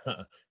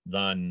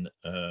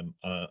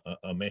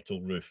a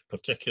metal roof,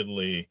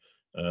 particularly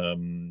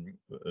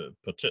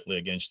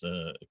against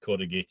a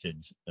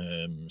corrugated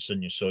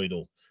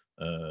sinusoidal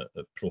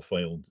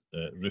profiled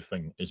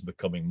roofing is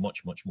becoming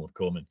much more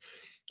common.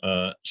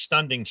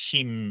 Standing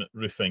seam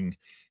roofing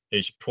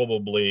is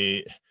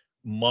probably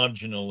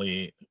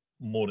marginally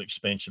more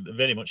expensive. It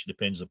very much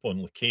depends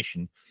upon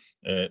location,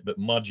 but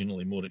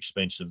marginally more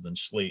expensive than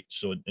slate.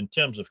 So in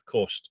terms of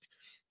cost,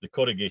 the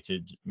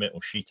corrugated metal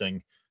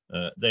sheeting,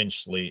 then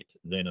slate,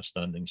 then a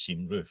standing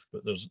seam roof.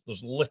 But there's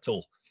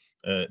little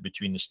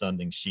between the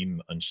standing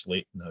seam and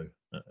slate now,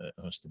 it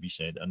has to be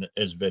said, and it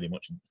is very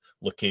much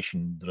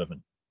location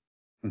driven.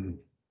 Mm-hmm.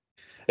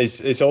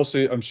 It's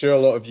also, I'm sure a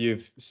lot of you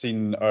have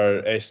seen our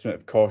estimate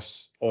of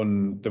costs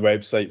on the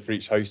website for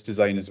each house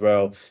design as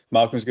well.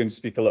 Malcolm's going to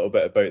speak a little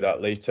bit about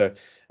that later,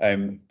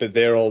 but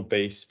they're all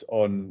based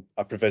on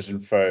a provision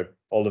for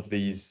all of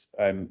these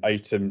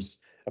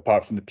items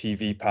apart from the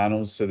PV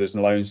panels. So there's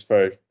an allowance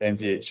for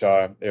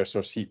MVHR, air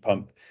source heat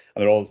pump,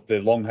 and the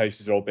long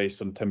houses are all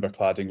based on timber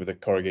cladding with a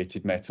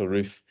corrugated metal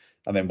roof,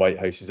 and then white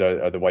houses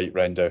are the white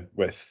render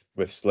with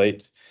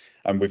slate.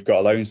 And we've got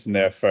allowance in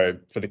there for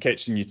the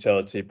kitchen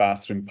utility,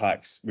 bathroom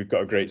packs. We've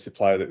got a great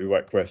supplier that we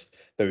work with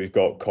that we've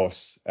got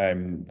costs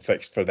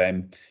fixed for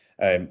them,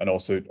 and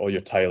also all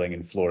your tiling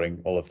and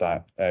flooring, all of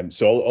that.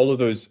 So all of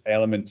those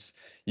elements,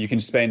 you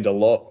can spend a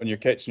lot on your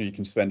kitchen, or you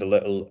can spend a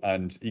little,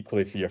 and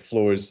equally for your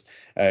floors.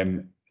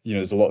 You know,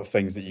 there's a lot of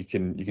things that you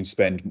can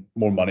spend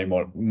more money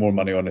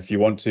on if you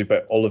want to,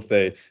 but all of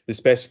the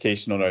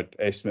specification on our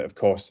estimate of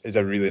costs is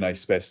a really nice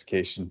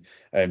specification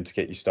to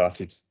get you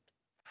started.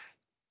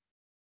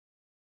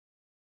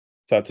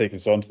 So that takes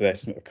us on to the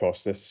estimate of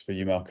cost. This is for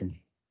you, Malcolm.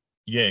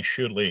 Yeah,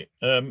 surely.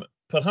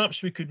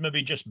 perhaps we could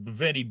maybe just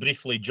very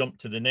briefly jump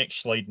to the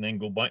next slide and then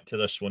go back to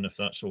this one, if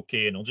that's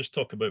okay. And I'll just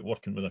talk about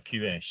working with a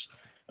QS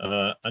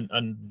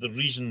and the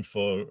reason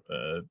for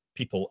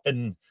people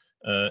in,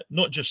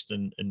 not just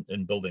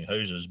in building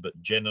houses, but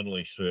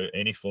generally through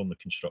any form of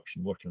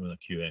construction, working with a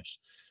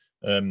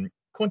QS.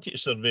 Quantity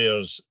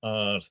surveyors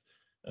are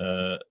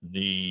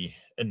the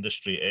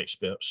industry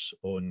experts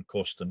on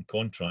cost and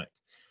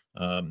contract.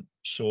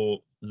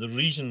 So the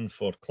reason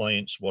for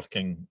clients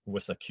working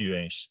with a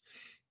QS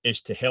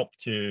is to help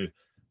to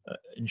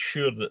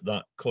ensure that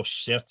that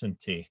cost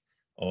certainty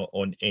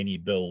on any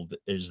build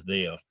is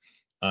there,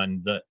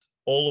 and that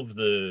all of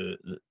the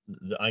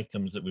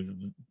items that we've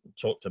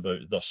talked about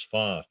thus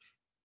far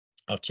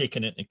are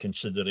taken into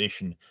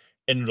consideration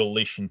in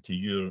relation to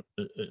your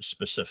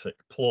specific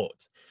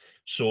plot.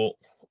 So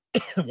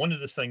one of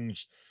the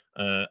things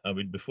I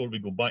would, before we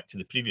go back to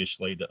the previous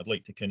slide, that I'd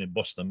like to kind of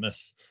bust a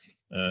myth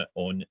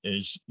on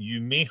is,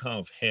 you may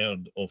have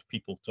heard of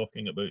people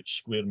talking about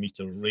square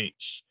meter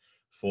rates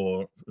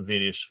for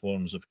various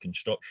forms of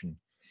construction,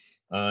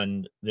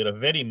 and they're a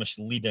very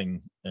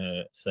misleading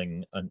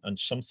thing, and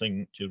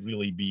something to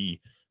really be,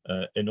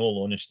 in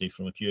all honesty,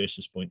 from a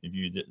QS's point of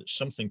view, that it's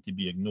something to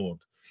be ignored.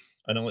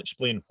 And I'll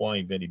explain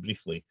why very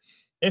briefly.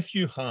 If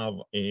you have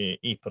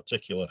a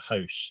particular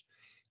house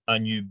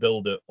and you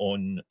build it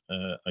on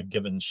a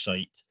given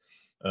site,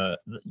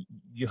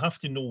 you have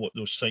to know what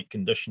those site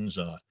conditions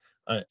are.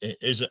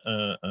 Is it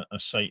a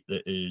site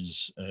that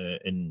is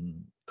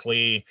in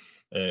clay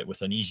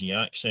with an easy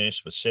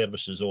access, with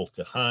services all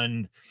to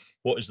hand?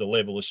 What is the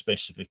level of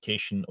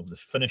specification of the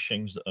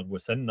finishings that are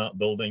within that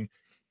building?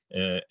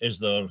 Is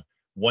there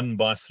one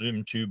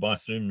bathroom, two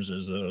bathrooms?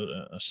 Is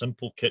there a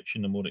simple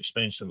kitchen, a more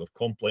expensive or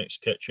complex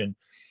kitchen?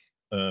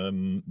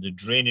 The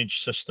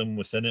drainage system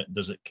within it,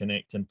 does it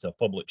connect into a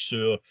public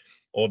sewer,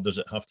 or does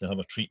it have to have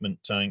a treatment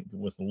tank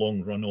with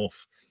long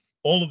runoff?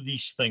 All of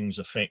these things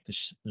affect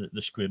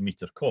the square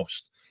meter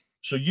cost.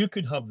 So you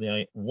could have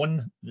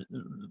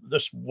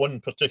this one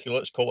particular,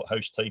 let's call it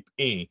house type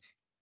A,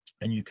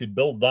 and you could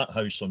build that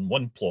house on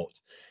one plot.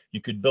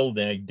 You could build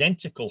the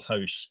identical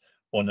house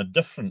on a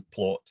different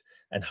plot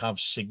and have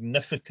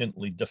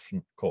significantly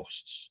different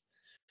costs.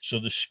 So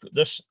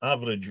this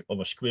average of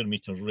a square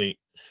meter rate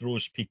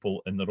throws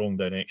people in the wrong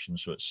direction.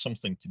 So it's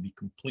something to be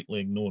completely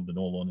ignored, in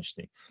all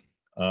honesty.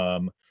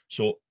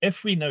 So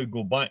if we now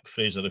go back,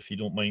 Fraser, if you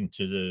don't mind,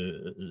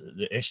 to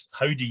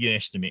how do you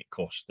estimate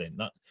cost then?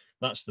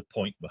 That's the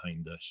point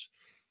behind this.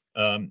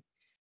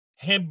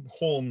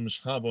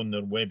 HebHomes have on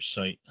their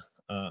website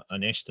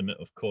an estimate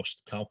of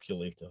cost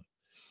calculator.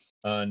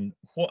 And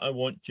what I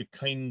want to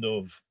kind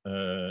of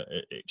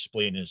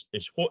explain is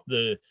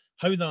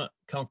how that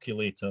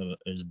calculator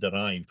is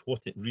derived,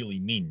 what it really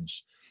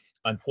means,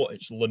 and what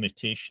its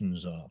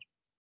limitations are.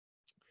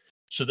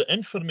 So the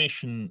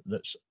information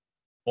that's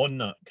on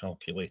that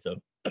calculator,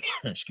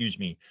 excuse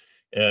me,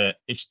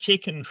 it's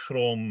taken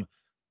from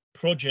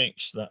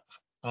projects that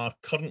are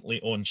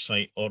currently on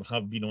site or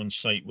have been on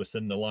site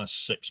within the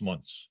last 6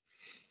 months.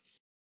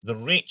 The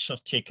rates are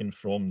taken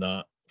from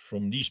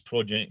these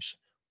projects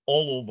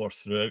all over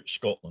throughout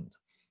Scotland,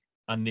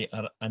 and they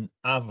are an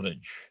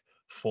average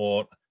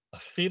for a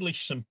fairly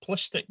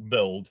simplistic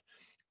build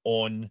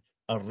on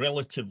a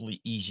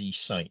relatively easy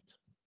site.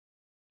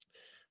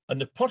 And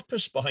the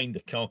purpose behind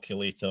the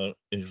calculator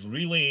is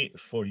really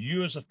for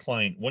you as a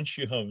client, once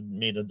you have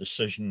made a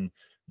decision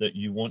that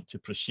you want to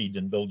proceed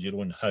and build your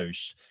own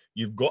house,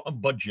 you've got a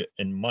budget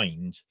in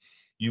mind.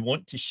 You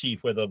want to see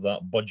whether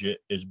that budget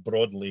is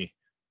broadly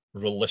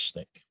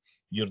realistic.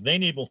 You're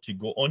then able to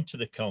go onto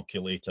the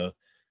calculator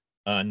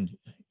and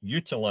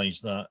utilize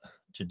that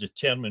to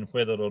determine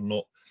whether or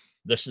not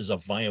this is a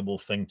viable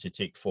thing to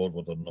take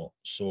forward or not.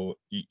 So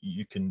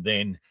you can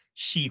then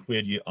see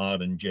where you are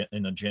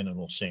in a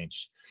general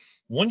sense.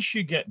 Once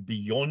you get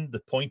beyond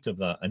the point of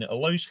that, and it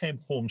allows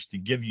HebHomes to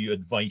give you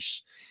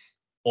advice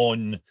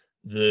on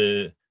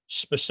the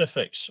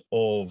specifics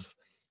of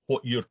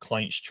what your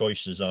client's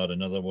choices are.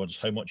 In other words,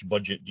 how much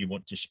budget do you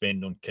want to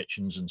spend on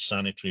kitchens and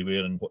sanitary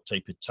ware, and what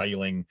type of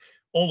tiling,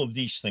 all of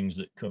these things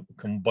that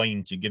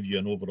combine to give you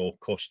an overall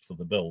cost for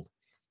the build,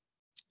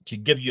 to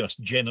give you a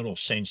general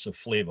sense of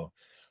flavour.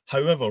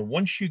 However,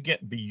 once you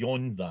get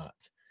beyond that,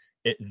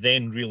 it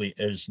then really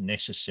is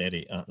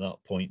necessary at that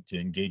point to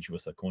engage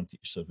with a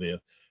quantity surveyor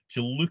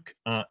to look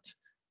at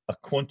a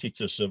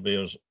quantity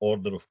surveyor's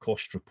order of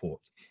cost report,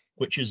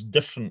 which is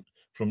different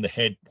from the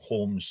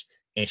HebHomes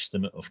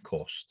estimate of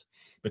cost.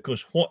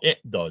 Because what it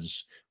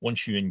does,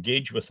 once you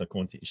engage with a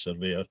quantity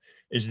surveyor,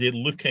 is they're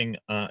looking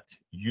at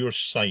your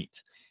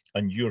site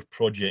and your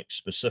project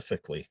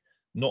specifically,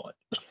 not,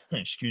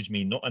 excuse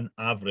me, not an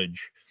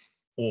average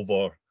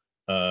over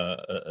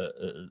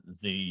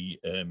the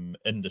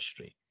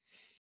industry.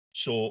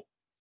 So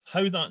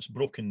how that's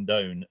broken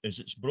down is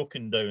it's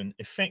broken down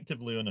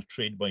effectively on a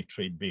trade by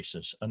trade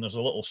basis. And there's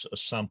a little sort of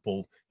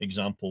sample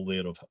example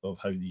there of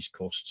how these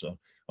costs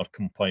are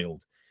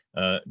compiled.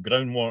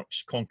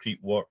 Groundworks, concrete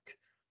work,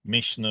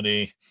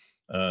 masonry,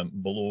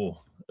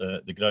 below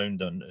the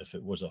ground, and if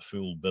it was a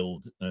full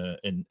build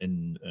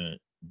in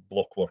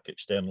block work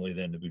externally,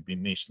 then there would be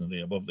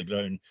masonry above the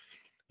ground.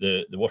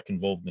 The work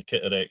involved in the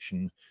kit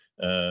erection,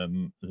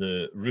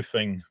 the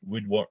roofing,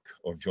 woodwork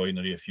or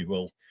joinery, if you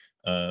will,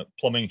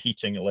 plumbing,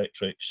 heating,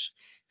 electrics,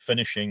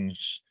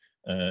 finishings,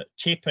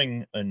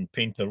 taping and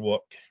painter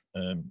work.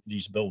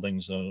 These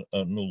buildings are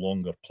no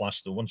longer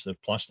plaster. Once they're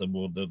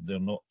plasterboard, they're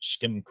not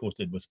skim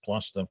coated with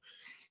plaster.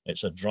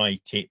 It's a dry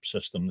tape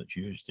system that's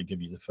used to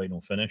give you the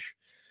final finish.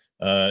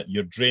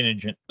 Your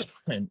drainage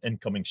and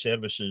incoming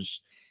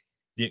services,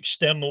 the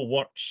external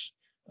works,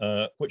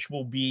 which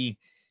will be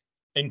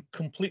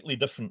completely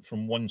different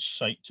from one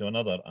site to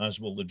another, as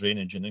will the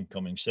drainage and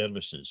incoming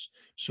services.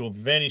 So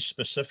very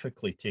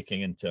specifically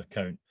taking into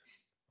account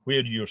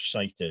where your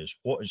site is,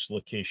 what its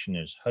location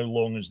is, how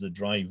long is the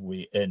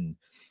driveway in,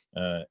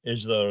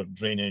 is there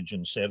drainage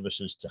and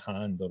services to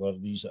hand, or are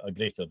these at a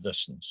greater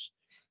distance?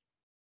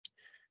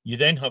 You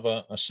then have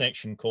a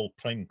section called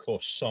prime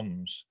cost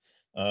sums,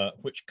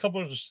 which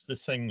covers the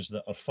things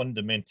that are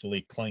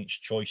fundamentally client's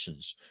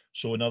choices.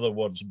 So in other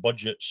words,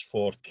 budgets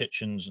for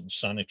kitchens and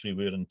sanitary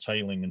ware and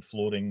tiling and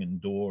flooring and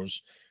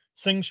doors,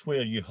 things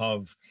where you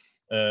have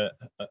a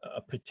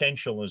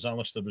potential, as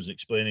Alasdair was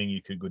explaining,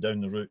 you could go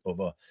down the route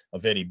of a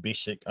very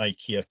basic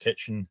IKEA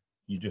kitchen.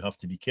 You do have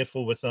to be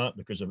careful with that,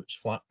 because if it's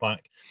flat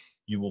pack,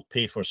 you will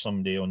pay for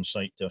somebody on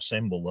site to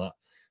assemble that.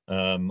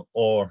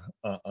 Or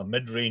a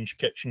mid-range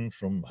kitchen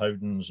from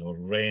Howdens or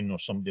Wren or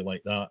somebody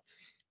like that,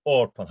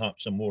 or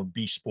perhaps a more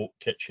bespoke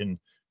kitchen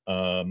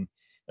at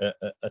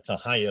a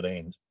higher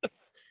end.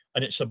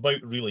 And it's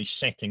about really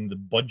setting the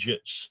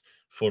budgets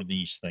for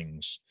these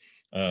things,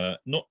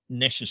 not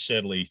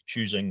necessarily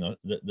choosing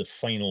the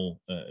final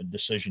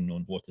decision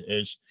on what it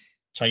is.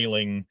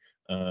 Tiling,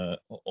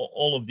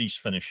 all of these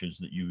finishes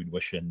that you would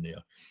wish in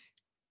there.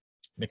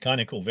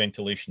 Mechanical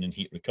ventilation and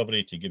heat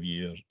recovery to give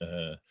you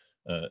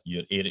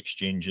your air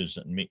exchanges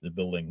and make the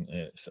building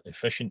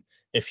efficient.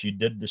 If you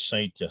did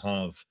decide to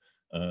have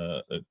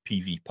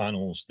PV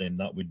panels, then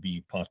that would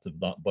be part of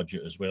that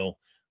budget as well.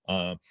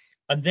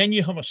 And then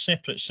you have a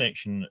separate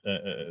section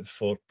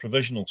for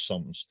provisional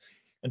sums.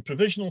 And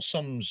provisional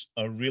sums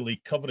are really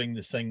covering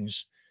the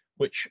things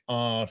which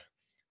are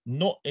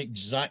not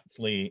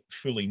exactly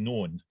fully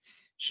known.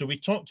 So we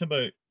talked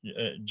about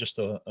just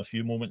a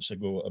few moments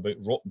ago about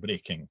rock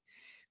breaking.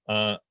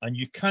 And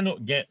you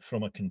cannot get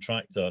from a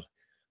contractor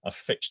a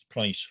fixed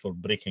price for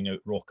breaking out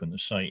rock on the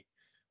site.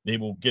 They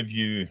will give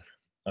you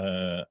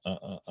a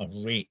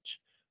rate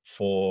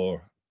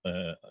for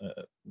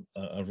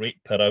a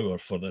rate per hour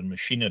for their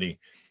machinery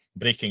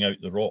breaking out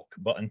the rock.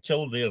 But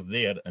until they're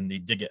there and they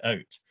dig it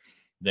out,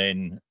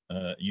 then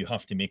you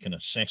have to make an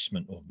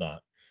assessment of that.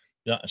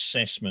 That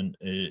assessment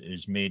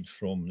is made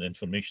from the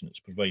information that's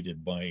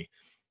provided by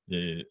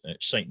the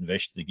site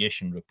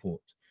investigation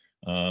report.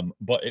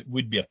 But it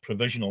would be a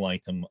provisional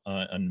item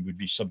and would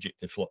be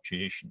subject to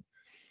fluctuation.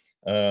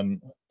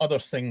 Other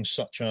things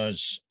such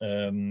as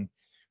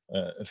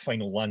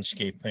final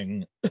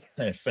landscaping,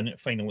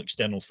 final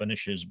external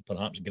finishes,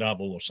 perhaps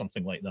gravel or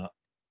something like that,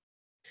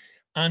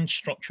 and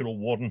structural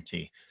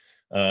warranty.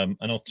 And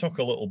I'll talk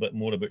a little bit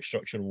more about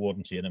structural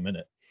warranty in a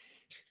minute.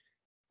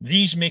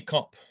 These make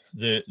up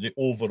the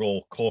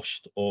overall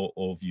cost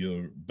of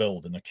your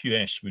build, and a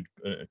QS would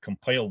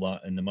compile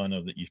that in the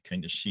manner that you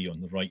kind of see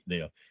on the right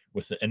there,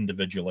 with the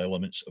individual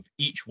elements of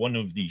each one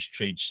of these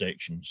trade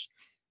sections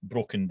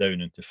broken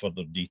down into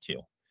further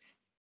detail.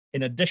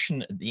 In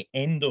addition, at the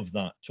end of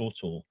that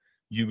total,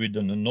 you would,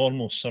 in a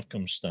normal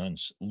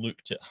circumstance,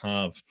 look to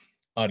have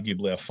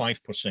arguably a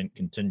 5%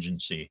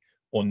 contingency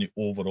on the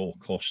overall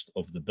cost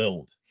of the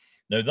build.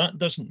 Now, that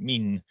doesn't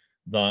mean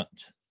that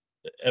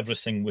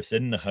everything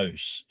within the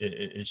house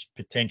is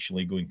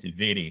potentially going to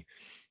vary.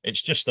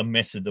 It's just a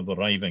method of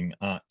arriving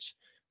at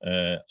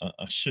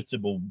a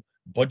suitable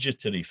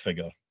budgetary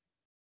figure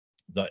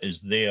that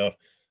is there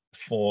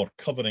for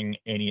covering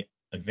any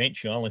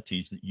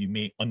eventualities that you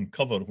may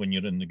uncover when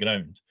you're in the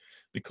ground.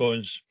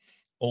 Because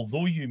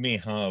although you may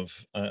have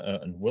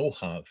and will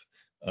have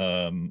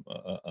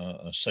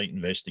a site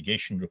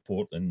investigation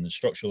report, and the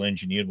structural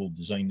engineer will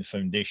design the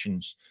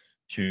foundations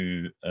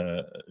to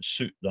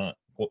suit that,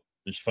 what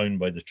is found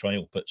by the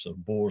trial pits or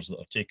bores that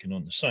are taken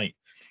on the site.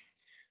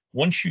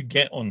 Once you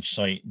get on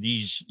site,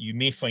 you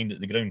may find that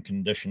the ground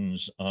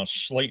conditions are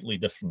slightly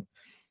different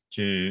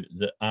to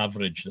the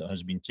average that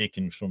has been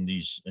taken from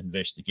these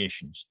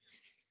investigations.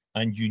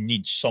 And you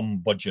need some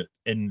budget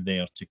in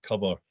there to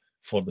cover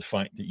for the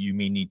fact that you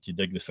may need to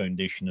dig the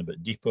foundation a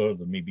bit deeper.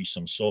 There may be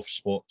some soft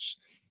spots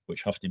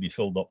which have to be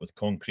filled up with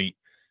concrete.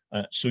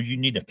 So you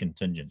need a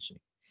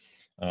contingency.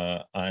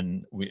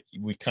 And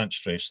we can't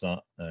stress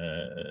that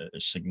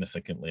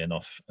significantly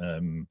enough.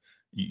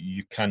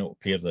 You cannot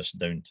pare this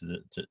down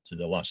to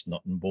the last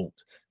nut and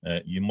bolt.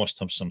 You must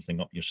have something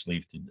up your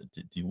sleeve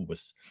to deal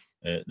with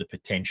the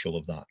potential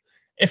of that.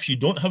 If you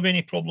don't have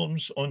any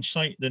problems on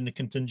site, then the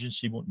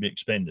contingency won't be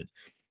expended.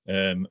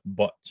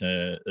 But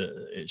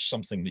it's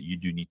something that you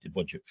do need to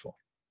budget for.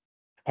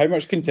 How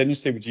much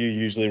contingency would you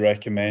usually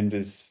recommend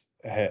is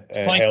held.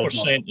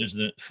 5% is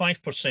the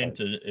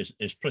 5%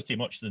 is pretty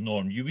much the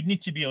norm. You would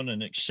need to be on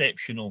an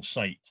exceptional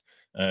site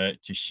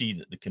to see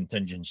that the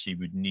contingency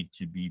would need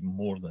to be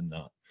more than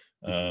that.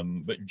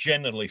 But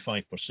generally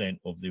 5%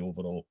 of the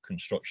overall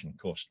construction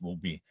cost will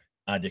be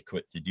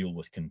adequate to deal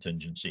with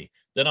contingency.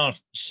 There are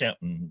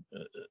certain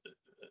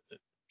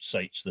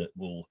sites that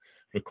will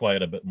require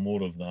a bit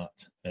more of that.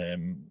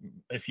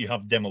 If you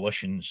have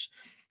demolitions,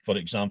 for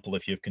example,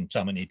 if you have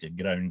contaminated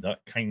ground,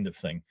 that kind of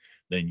thing,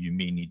 then you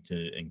may need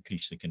to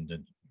increase the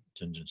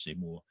contingency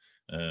more.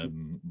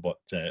 But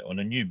on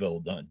a new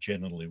build, that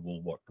generally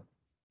will work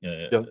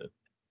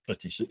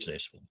pretty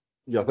successfully.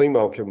 Yeah, I think,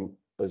 Malcolm,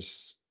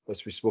 as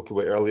we spoke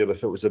about earlier,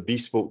 if it was a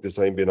bespoke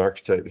design by an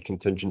architect, the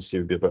contingency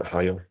would be a bit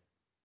higher.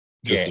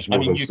 Yeah, I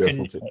mean, you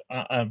can.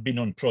 I've been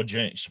on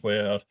projects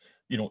where,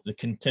 you know, the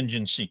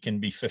contingency can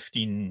be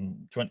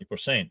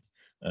 15–20%.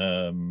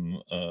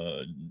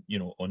 You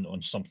know,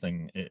 on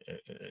something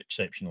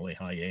exceptionally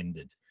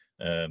high-ended.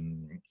 Yeah,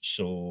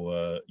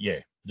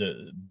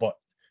 but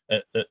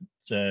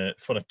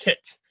for a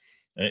kit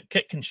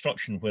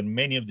construction where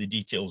many of the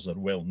details are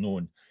well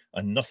known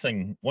and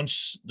nothing,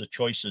 once the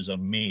choices are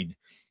made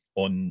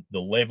on the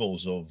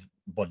levels of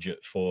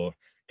budget for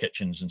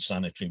kitchens and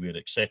sanitary ware,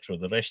 etc.,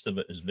 the rest of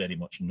it is very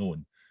much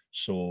known.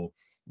 So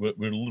we're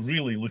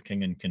really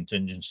looking in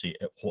contingency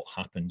at what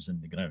happens in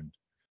the ground,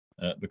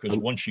 because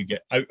once you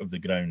get out of the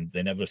ground,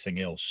 then everything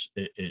else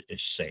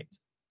is set.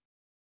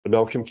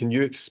 Malcolm, can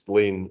you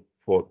explain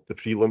what the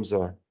prelims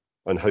are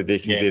and how they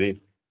can vary?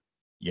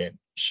 Yeah,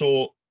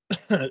 so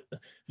the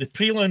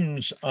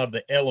prelims are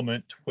the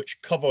element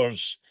which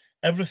covers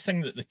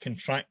everything that the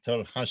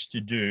contractor has to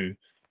do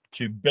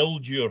to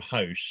build your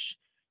house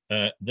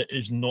that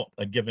is not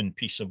a given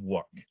piece of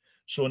work.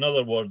 So in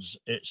other words,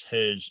 it's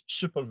his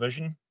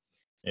supervision,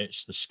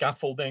 it's the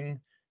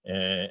scaffolding,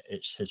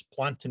 it's his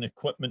plant and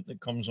equipment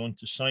that comes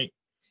onto site,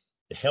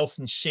 the health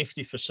and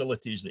safety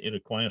facilities that he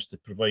requires to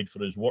provide for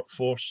his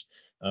workforce.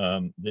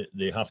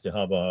 They have to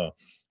have a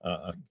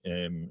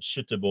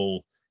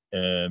suitable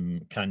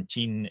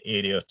canteen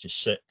area to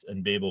sit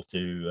and be able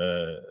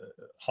to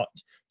hut,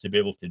 to be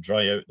able to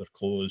dry out their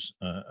clothes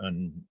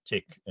and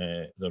take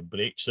their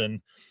breaks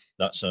in.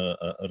 That's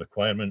a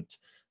requirement.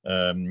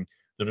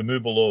 The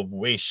removal of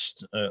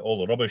waste, all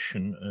the rubbish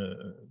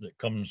that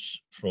comes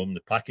from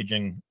the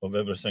packaging of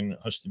everything that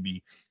has to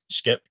be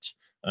skipped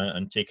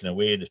and taken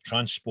away, the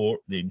transport,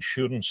 the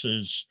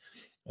insurances,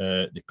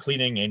 the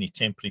cleaning, any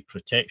temporary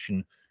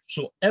protection.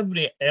 So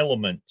every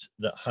element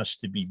that has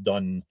to be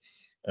done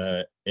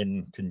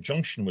in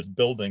conjunction with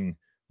building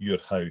your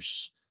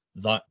house,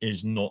 that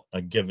is not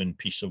a given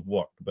piece of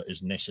work, but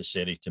is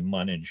necessary to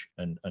manage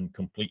and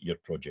complete your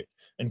project,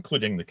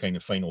 including the kind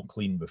of final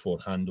clean before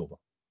handover.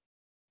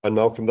 And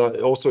Malcolm,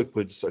 that also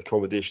includes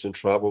accommodation and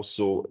travel.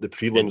 So the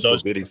prelims will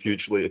vary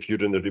hugely if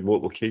you're in a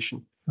remote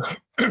location.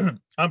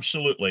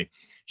 Absolutely.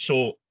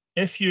 So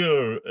if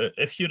you're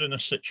in a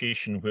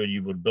situation where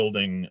you were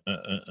building,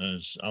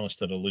 as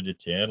Alasdair alluded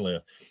to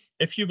earlier,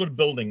 if you were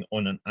building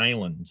on an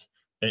island,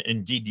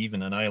 indeed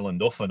even an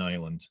island off an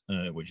island,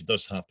 which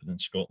does happen in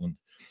Scotland,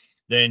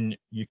 then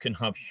you can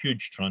have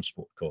huge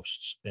transport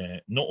costs,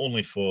 not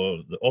only for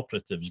the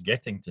operatives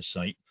getting to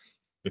site,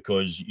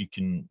 because you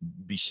can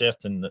be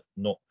certain that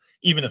not,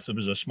 even if there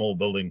was a small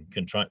building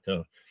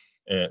contractor,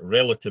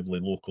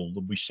 relatively local,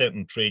 there'll be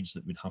certain trades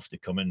that would have to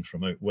come in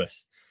from out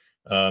with.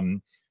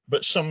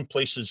 But some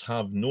places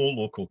have no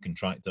local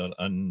contractor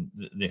and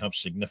they have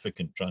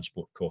significant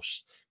transport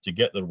costs to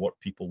get their work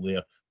people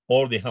there,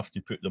 or they have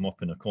to put them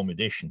up in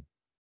accommodation.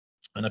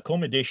 And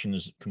accommodation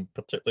is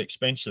particularly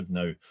expensive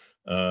now.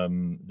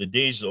 The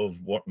days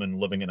of workmen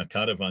living in a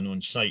caravan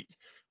on site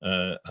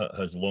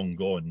has long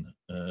gone.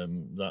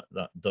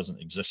 That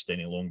doesn't exist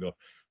any longer.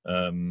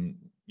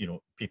 You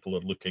know, people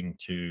are looking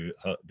to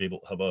be able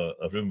to have a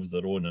room of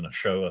their own and a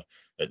shower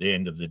at the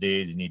end of the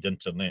day. They need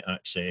internet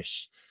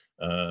access.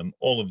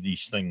 All of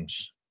these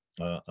things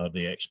are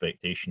the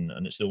expectation,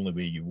 and it's the only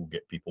way you will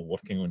get people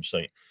working on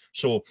site.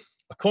 So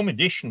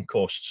accommodation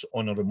costs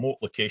on a remote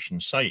location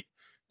site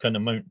can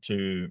amount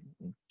to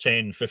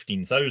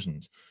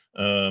 10–15,000.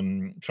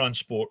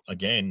 Transport,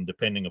 again,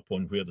 depending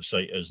upon where the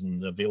site is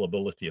and the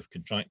availability of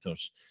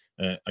contractors,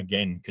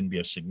 again, can be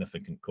a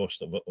significant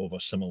cost of a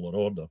similar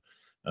order.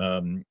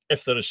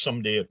 If there is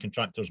someday a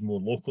contractor's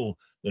more local,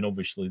 then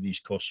obviously these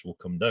costs will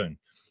come down.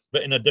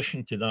 But in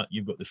addition to that,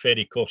 you've got the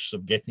ferry costs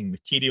of getting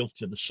material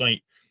to the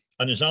site.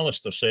 And as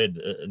Alasdair said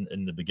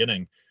in the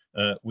beginning,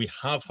 we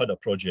have had a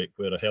project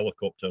where a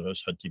helicopter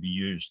has had to be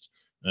used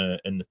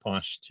in the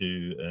past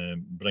to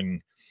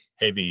bring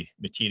heavy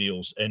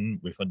materials in.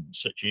 We've had a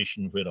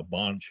situation where a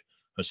barge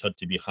has had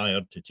to be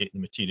hired to take the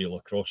material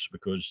across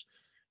because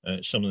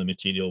some of the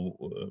material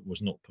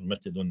was not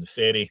permitted on the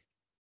ferry.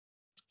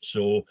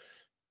 So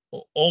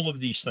all of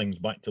these things,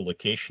 back to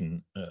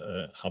location,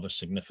 have a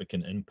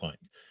significant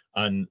impact.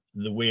 And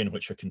the way in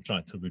which a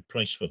contractor would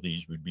price for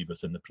these would be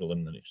within the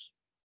preliminaries.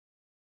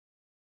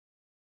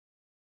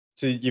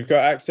 So you've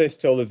got access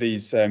to all of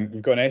these.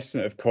 We've got an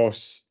estimate of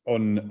costs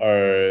on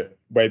our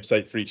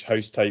website for each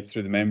house type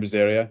through the members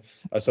area.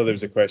 I saw there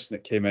was a question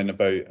that came in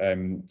about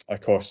a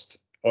cost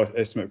or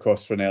estimate of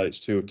cost for an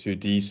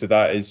LH202D. So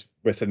that is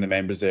within the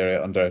members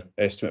area under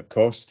estimate of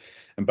costs.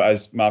 But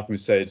as Malcolm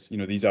said,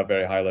 these are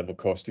very high level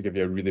costs to give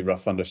you a really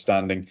rough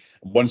understanding.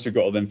 Once you've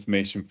got all the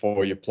information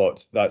for your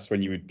plots, that's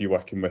when you would be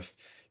working with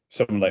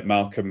someone like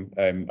Malcolm,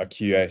 a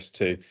QS,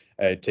 to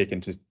take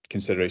into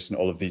consideration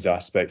all of these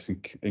aspects,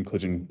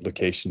 including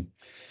location.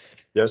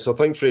 Yeah, so I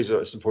think, Fraser,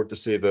 it's important to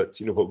say that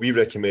what we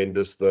recommend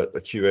is that a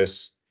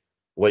QS,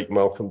 like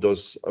Malcolm,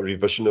 does a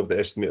revision of the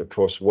estimated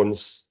cost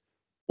once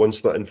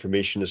that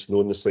information is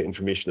known, the site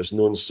information is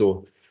known.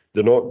 So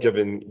they're not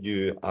giving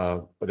you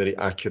a very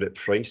accurate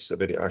price, a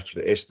very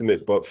accurate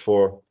estimate. But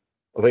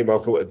I think,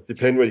 Malcolm, it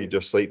depends whether you do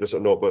a site visit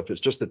or not, but if it's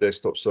just a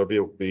desktop survey,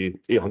 it'll be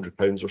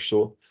 £800 or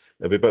so.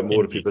 It'll be a bit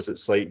more if you visit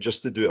site,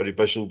 just to do a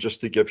revision, just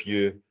to give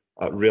you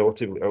at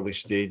relatively early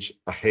stage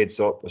a heads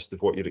up as to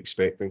what you're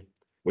expecting,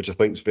 which I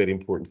think is a very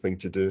important thing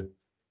to do.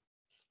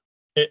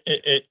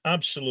 It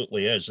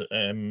absolutely is.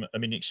 I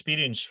mean,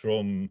 experience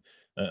from,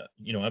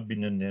 I've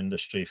been in the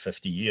industry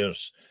 50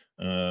 years,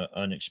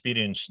 and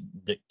experience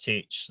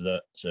dictates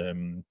that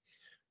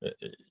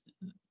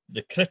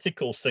the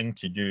critical thing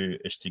to do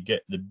is to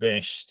get the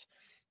best,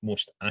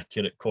 most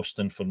accurate cost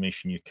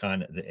information you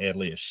can at the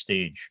earliest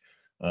stage,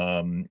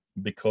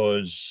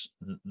 because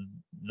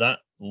that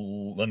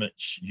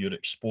limits your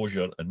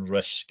exposure and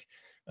risk.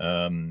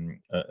 And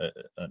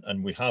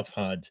we have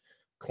had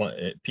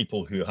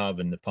people who have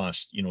in the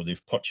past,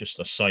 they've purchased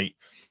a site,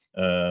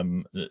 they've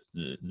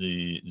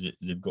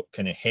got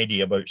kind of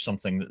heady about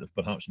something that they've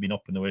perhaps been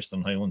up in the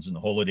Western Highlands on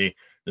holiday,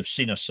 they've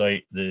seen a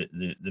site,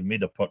 they've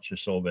made a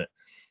purchase of it,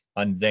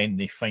 and then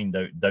they find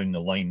out down the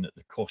line that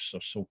the costs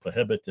are so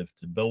prohibitive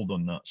to build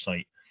on that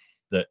site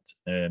that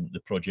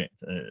the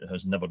project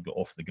has never got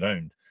off the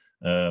ground.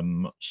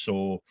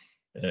 So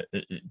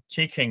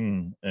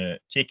taking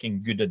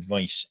good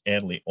advice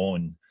early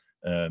on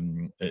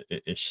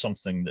is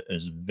something that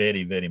is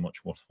very, very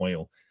much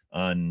worthwhile.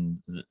 And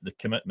the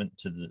commitment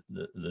to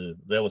the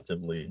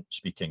relatively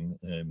speaking,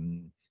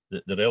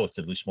 the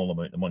relatively small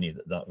amount of money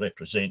that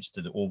represents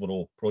to the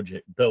overall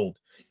project build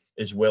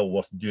is well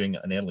worth doing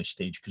at an early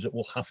stage, because it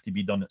will have to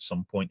be done at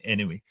some point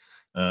anyway.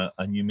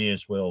 And you may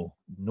as well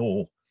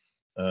know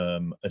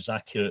as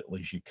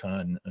accurately as you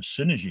can, as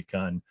soon as you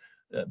can,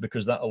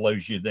 because that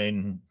allows you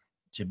then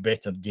to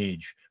better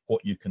gauge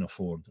what you can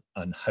afford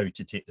and how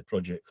to take the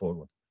project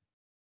forward.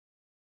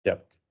 Yeah.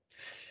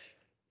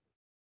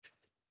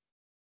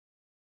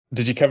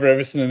 Did you cover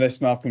everything in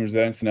this, Malcolm? Was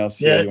there anything else?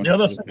 Yeah, the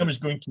other thing I was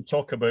going to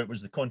talk about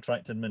was the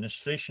contract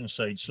administration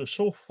side.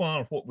 So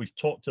far what we've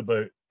talked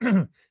about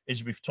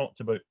is we've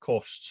talked about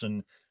costs.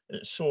 And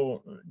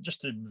so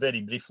just to very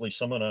briefly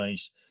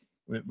summarize,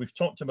 we've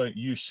talked about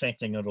you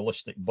setting a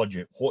realistic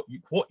budget,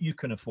 what you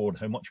can afford,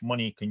 how much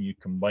money can you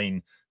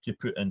combine to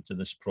put into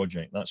this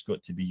project. That's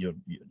got to be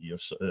your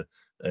sort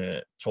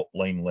of top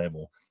line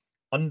level.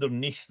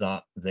 Underneath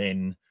that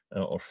then,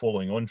 or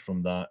following on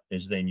from that,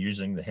 is then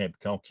using the HEB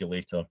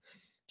calculator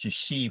to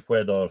see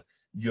whether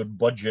your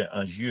budget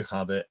as you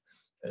have it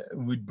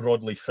would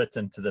broadly fit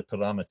into the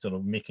parameter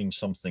of making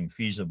something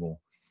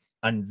feasible.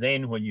 And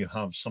then when you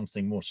have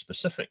something more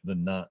specific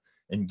than that,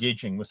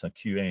 engaging with a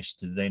QS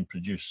to then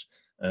produce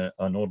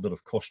an order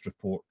of cost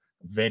report,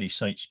 very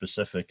site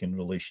specific in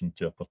relation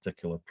to a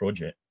particular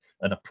project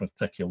and a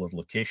particular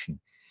location.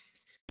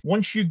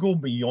 Once you go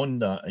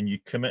beyond that and you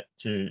commit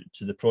to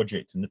the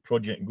project and the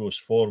project goes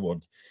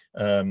forward,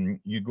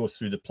 you go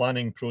through the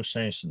planning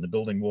process and the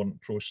building warrant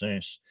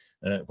process,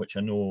 which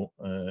I know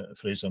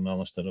Fraser and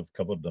Alasdair have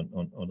covered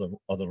on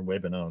other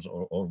webinars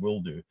or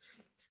will do.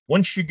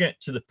 Once you get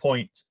to the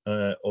point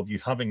of you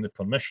having the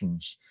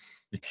permissions,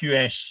 the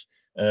QS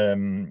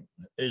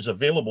is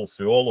available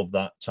through all of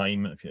that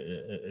time,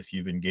 if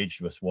you've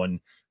engaged with one,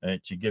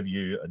 to give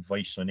you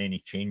advice on any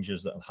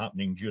changes that are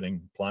happening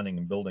during planning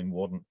and building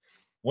warrant.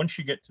 Once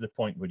you get to the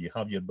point where you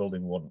have your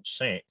building warrant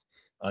set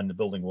and the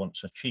building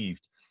warrant's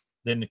achieved,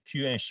 then the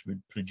QS would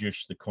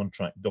produce the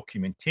contract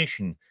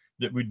documentation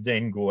that would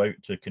then go out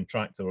to a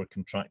contractor or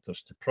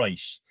contractors to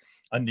price.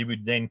 And they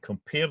would then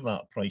compare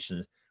that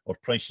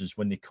prices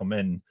when they come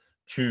in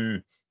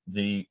to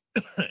the,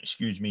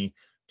 excuse me,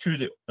 to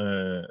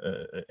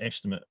the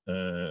estimate,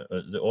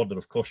 the order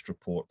of cost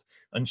report,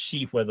 and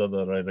see whether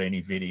there are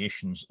any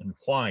variations and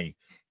why.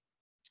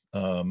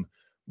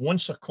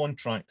 Once a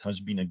contract has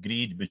been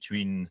agreed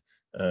between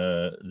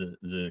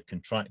the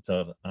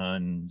contractor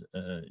and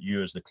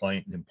you as the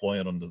client, the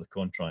employer under the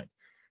contract,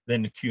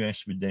 then the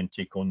QS would then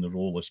take on the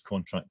role as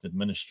contract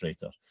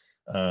administrator.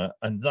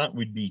 And that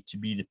would be to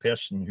be the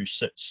person who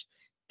sits,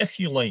 if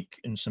you like,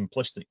 in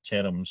simplistic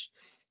terms,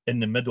 in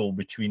the middle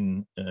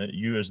between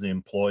you as the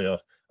employer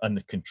and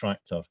the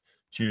contractor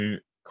to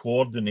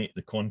coordinate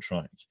the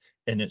contract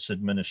in its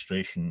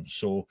administration.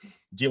 So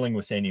dealing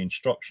with any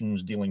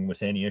instructions, dealing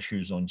with any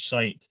issues on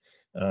site,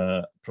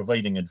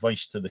 providing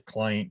advice to the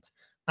client,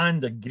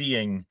 and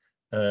agreeing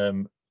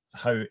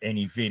how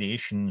any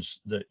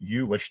variations that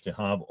you wish to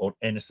have or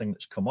anything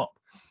that's come up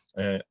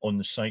on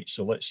the site.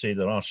 So let's say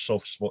there are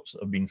soft spots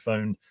that have been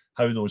found,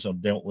 how those are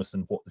dealt with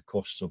and what the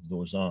costs of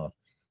those are.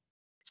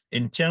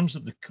 In terms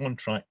of the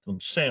contract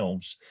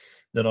themselves,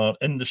 there are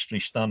industry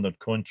standard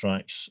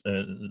contracts.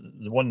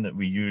 The one that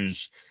we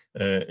use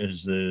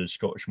is the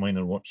Scottish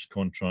Minor Works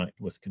contract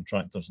with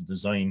Contractors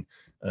Design,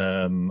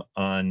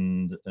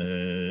 and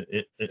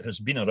it has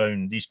been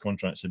around, these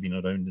contracts have been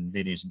around in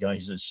various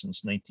guises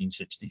since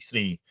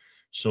 1963.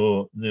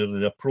 So they're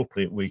the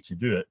appropriate way to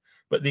do it.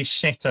 But they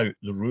set out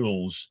the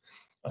rules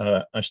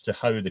as to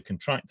how the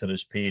contractor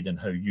is paid and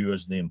how you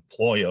as the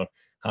employer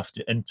have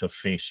to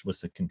interface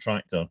with the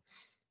contractor,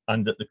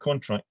 and that the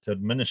contract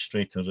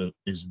administrator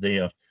is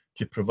there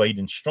to provide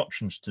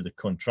instructions to the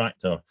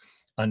contractor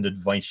and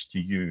advice to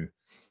you.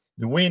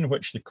 The way in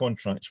which the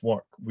contracts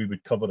work, we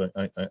would cover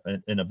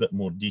in a bit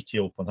more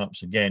detail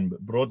perhaps again,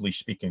 but broadly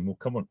speaking,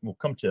 we'll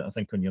come to it, I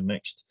think, on your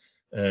next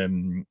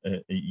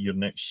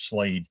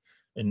slide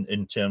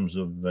in terms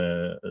of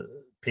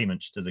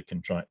payments to the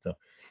contractor.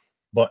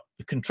 But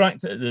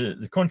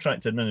the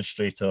contract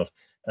administrator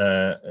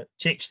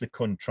takes the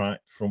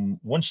contract from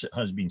once it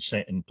has been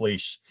set in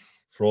place,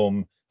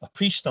 from a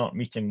pre-start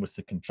meeting with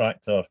the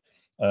contractor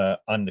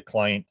and the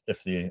client,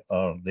 if they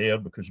are there,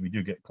 because we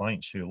do get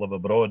clients who live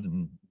abroad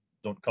and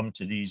don't come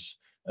to these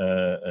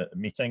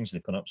meetings, they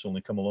perhaps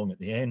only come along at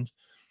the end,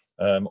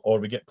 or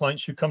we get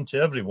clients who come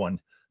to everyone.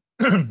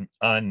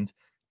 And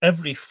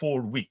every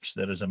 4 weeks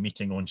there is a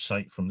meeting on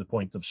site from the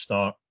point of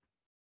start.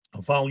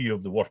 A value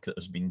of the work that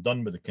has been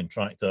done with the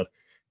contractor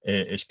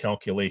is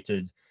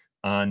calculated,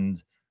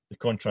 and the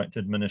contract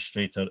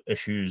administrator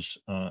issues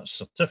a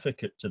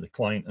certificate to the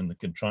client and the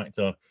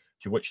contractor,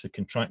 to which the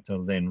contractor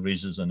then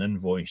raises an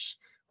invoice,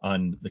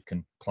 and the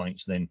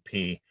clients then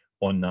pay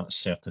on that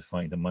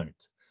certified amount.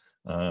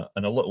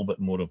 And a little bit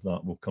more of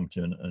that we'll come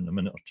to in a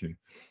minute or two.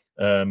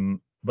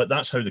 But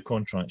that's how the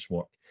contracts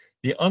work.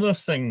 The other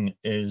thing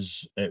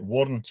is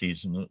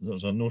warranties, and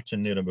there's a note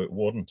in there about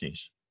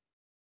warranties.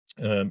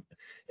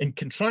 In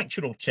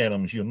contractual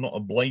terms, you're not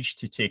obliged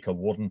to take a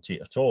warranty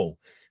at all.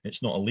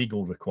 It's not a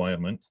legal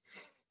requirement.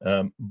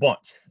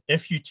 But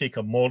if you take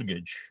a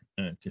mortgage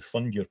to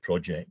fund your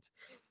project,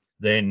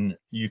 then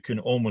you can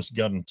almost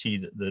guarantee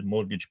that the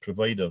mortgage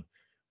provider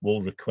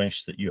will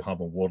request that you have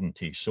a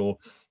warranty. So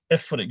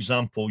if, for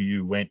example,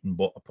 you went and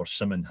bought a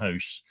persimmon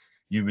house,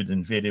 you would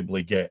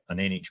invariably get an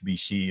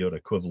NHBC or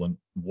equivalent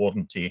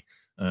warranty,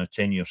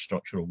 10-year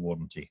structural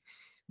warranty.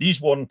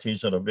 These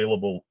warranties are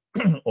available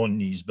on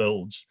these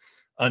builds,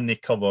 and they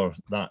cover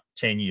that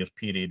 10-year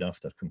period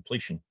after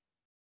completion.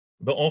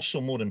 But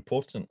also, more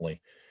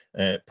importantly,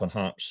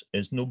 perhaps,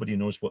 is nobody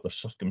knows what their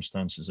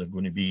circumstances are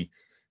going to be,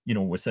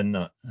 within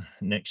that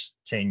next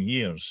 10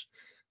 years.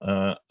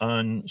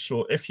 And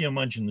so if you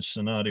imagine the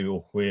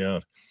scenario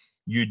where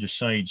you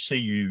decide, say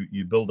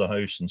you build a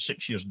house and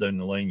 6 years down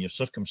the line, your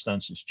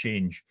circumstances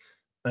change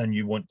and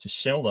you want to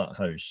sell that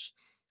house,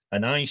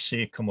 and I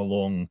say come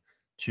along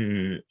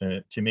to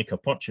make a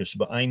purchase,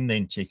 but I'm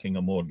then taking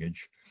a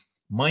mortgage,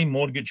 my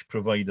mortgage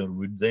provider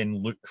would then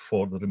look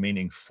for the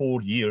remaining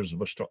 4 years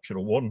of a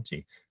structural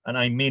warranty, and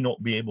I may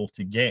not be able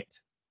to get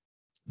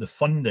the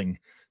funding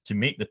to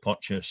make the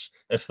purchase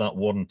if that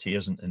warranty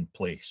isn't in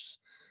place.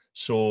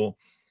 So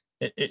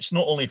it's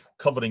not only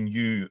covering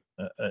you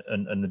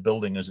and the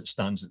building as it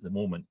stands at the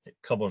moment, it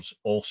covers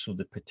also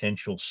the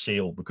potential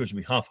sale, because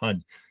we have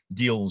had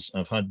deals,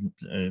 I've had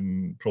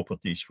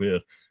properties where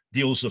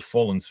deals have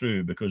fallen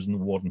through because no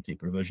warranty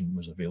provision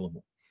was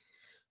available.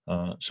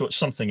 So it's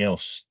something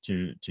else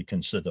to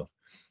consider.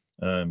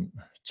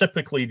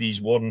 Typically, these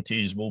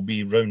warranties will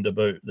be round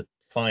about the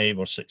 £5,000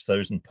 or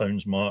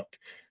 £6,000 mark.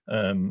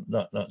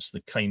 That's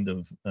the kind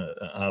of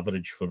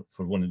average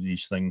for one of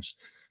these things,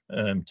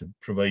 to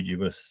provide you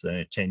with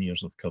 10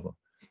 years of cover.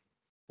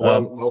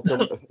 Well,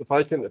 Malcolm, if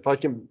I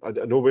can, I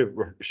know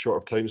we're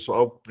short of time, so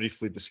I'll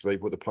briefly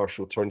describe what the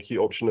partial turnkey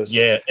option is.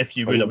 Yeah, if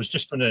you would, I was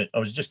just going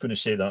to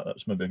say that.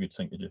 That's maybe a good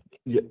thing to do.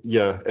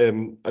 Yeah.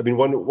 I mean,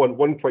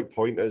 one quick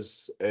point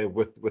is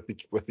with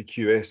the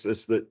QS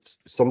is that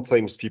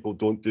sometimes people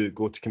don't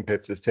go to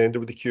competitive tender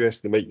with the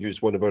QS. They might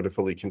use one of our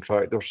affiliate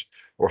contractors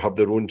or have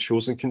their own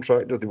chosen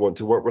contractor they want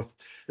to work with.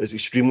 It's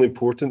extremely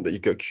important that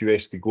you've got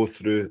QS to go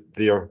through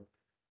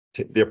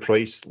their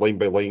price line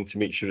by line to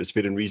make sure it's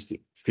fair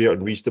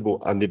and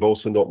reasonable, and they've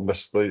also not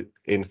missed out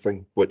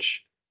anything,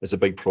 which is a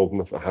big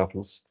problem if it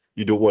happens.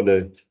 You don't want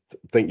to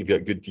think you've got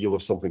a good deal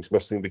if something's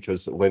missing,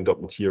 because it'll end up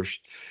in tears.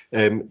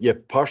 Yeah,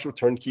 partial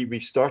turnkey, we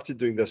started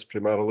doing this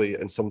primarily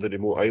in some of the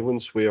remote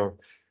islands where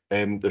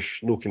there's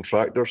no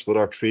contractors, there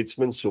are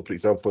tradesmen. So for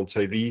example, in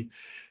Tiree,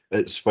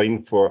 it's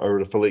fine for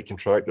our affiliate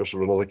contractors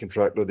or another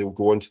contractor, they'll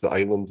go onto the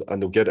island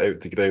and they'll get it out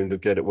the ground, they'll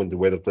get it when the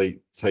weather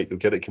tight, they'll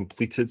get it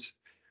completed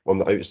on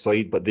the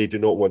outside, but they do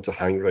not want to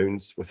hang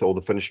around with all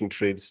the finishing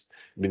trades.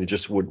 I mean, they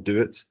just won't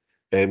do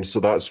it. So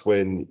that's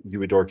when you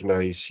would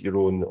organise your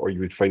own, or you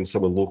would find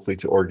someone locally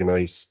to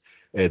organise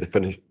to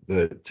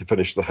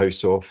finish the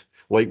house off.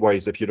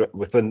 Likewise, if you're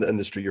within the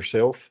industry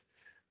yourself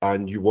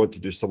and you want to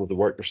do some of the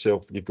work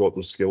yourself, you've got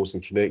those skills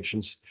and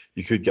connections,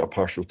 you could get a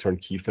partial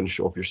turnkey, finish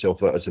it off yourself.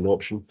 That is an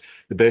option.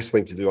 The best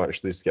thing to do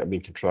actually is to get a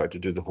main contractor to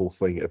do the whole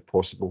thing if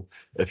possible,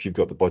 if you've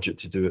got the budget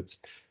to do it.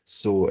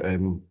 So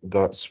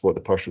that's what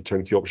the partial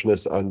turnkey option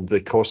is. And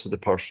the cost of the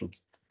partial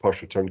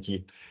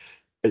turnkey,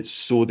 it's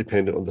so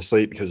dependent on the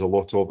site because a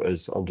lot of it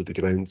is under the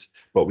ground.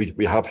 But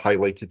we have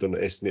highlighted on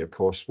the estimated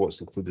cost what's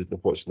included and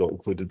what's not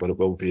included, but it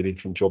will vary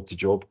from job to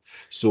job.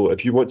 So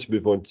if you want to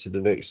move on to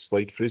the next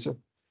slide, Fraser.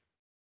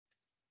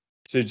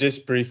 So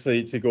just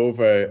briefly to go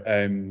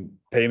over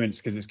payments,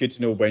 because it's good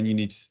to know when you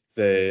need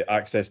the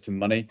access to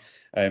money,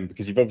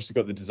 because you've obviously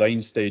got the design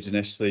stage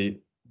initially.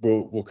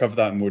 We'll cover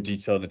that in more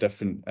detail in a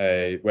different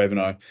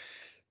webinar,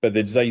 but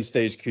the design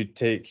stage could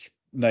take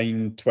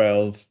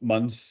 9-12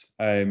 months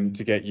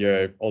to get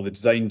all the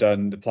design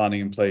done, the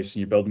planning in place, and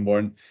your building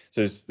warrant.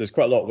 So there's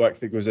quite a lot of work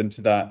that goes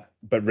into that,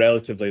 but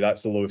relatively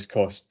that's the lowest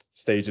cost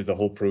stage of the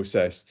whole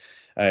process.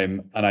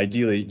 And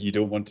ideally, you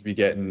don't want to be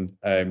getting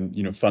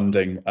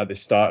funding at the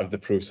start of the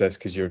process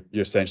because you're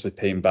essentially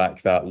paying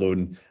back that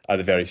loan at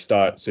the very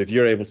start. So if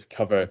you're able to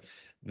cover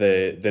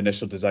the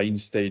initial design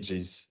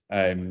stages,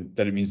 then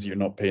it means that you're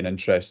not paying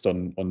interest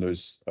on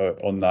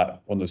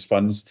those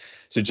funds.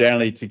 So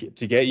generally,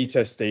 to get you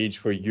to a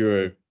stage where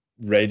you're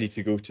ready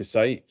to go to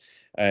site,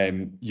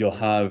 you'll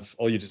have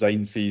all your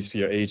design fees for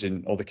your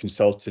agent, all the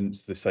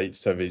consultants, the site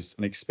surveys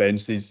and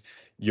expenses.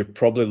 You're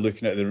probably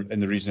looking at in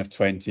the region of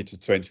 20 to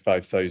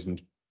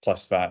 25,000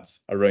 plus VAT,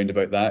 around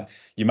about that.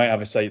 You might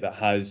have a site that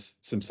has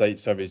some site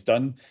surveys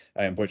done,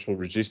 which will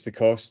reduce the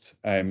cost.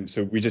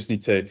 So we just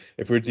need to,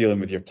 if we're dealing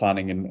with your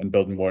planning and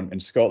building warrant in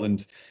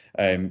Scotland,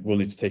 we'll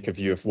need to take a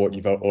view of what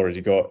you've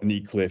already got. And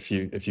equally, if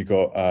you've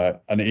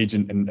got an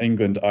agent in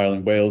England,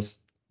 Ireland, Wales,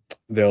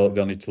 they'll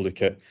need to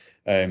look at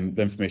the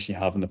information you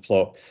have in the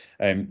plot.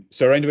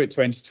 So around about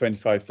 20 to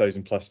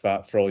 25,000 plus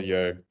VAT for all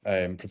your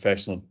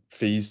professional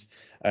fees.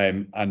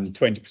 And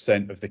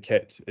 20% of the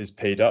kit is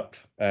paid up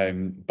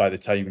by the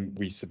time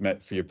we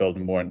submit for your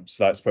building warrant.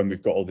 So that's when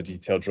we've got all the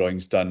detailed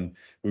drawings done.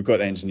 We've got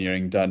the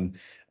engineering done.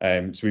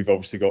 So we've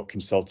obviously got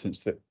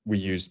consultants that we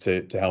use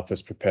to help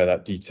us prepare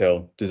that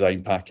detailed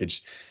design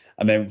package.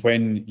 And then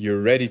when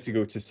you're ready to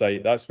go to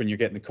site, that's when you're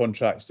getting the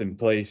contracts in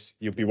place.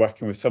 You'll be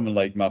working with someone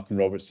like Malcolm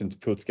Robertson to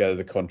pull together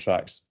the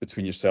contracts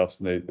between yourselves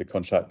and the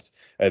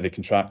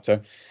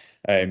contractor.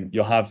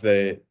 You'll have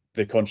the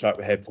contract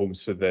with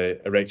HebHomes for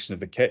the erection of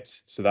the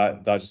kit. So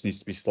that just needs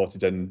to be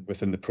slotted in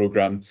within the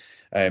programme.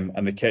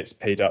 And the kit's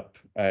paid up.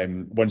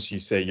 Once you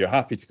say you're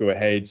happy to go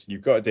ahead,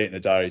 you've got a date in the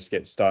diary to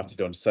get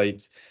started on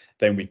site,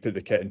 then we put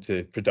the kit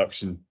into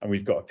production and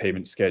we've got a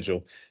payment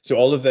schedule. So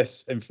all of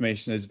this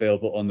information is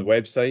available on the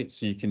website.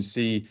 So you can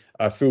see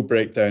a full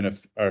breakdown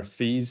of our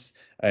fees,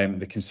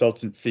 the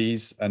consultant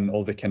fees and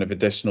all the kind of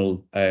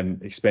additional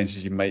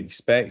expenses you might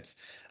expect,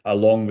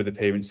 along with the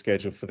payment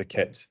schedule for the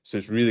kit. So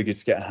it's really good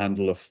to get a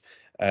handle of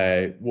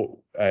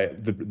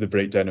the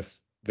breakdown of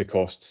the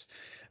costs.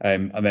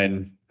 And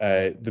then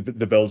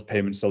the build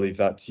payments, I'll leave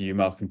that to you,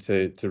 Malcolm,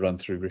 to run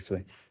through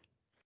briefly.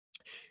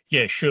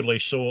 Yeah, surely.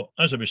 So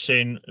as I was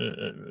saying,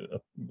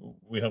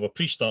 we have a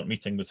pre-start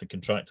meeting with the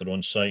contractor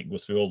on site, go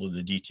through all of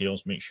the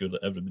details, make sure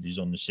that everybody's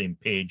on the same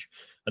page.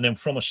 And then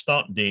from a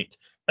start date,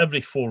 every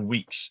 4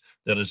 weeks,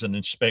 there is an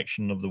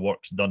inspection of the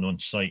works done on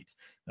site.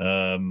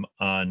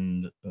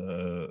 And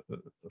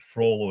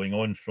following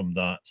on from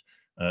that,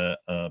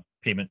 a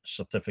payment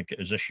certificate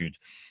is issued.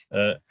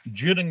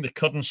 During the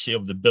currency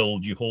of the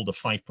build, you hold a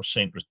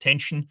 5%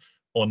 retention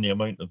on the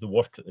amount of the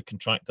work that the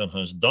contractor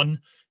has done.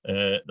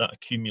 That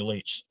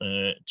accumulates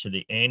to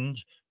the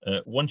end.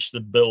 Once the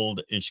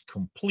build is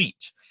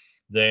complete,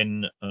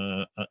 then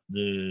at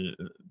the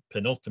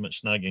penultimate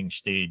snagging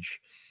stage,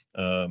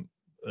 an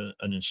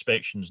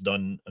inspection's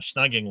done, a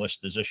snagging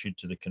list is issued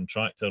to the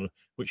contractor,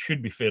 which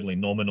should be fairly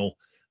nominal,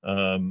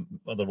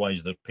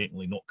 otherwise they're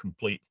patently not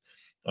complete.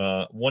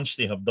 Once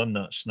they have done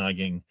that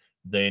snagging,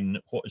 then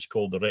what is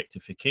called the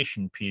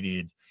rectification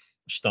period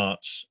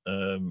starts.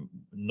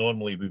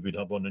 Normally we would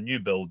have on a new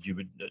build, you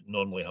would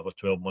normally have a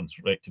 12-month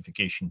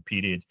rectification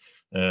period.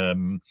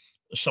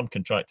 Some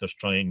contractors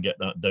try and get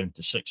that down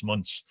to 6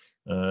 months.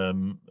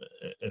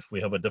 If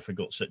we have a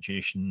difficult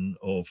situation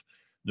of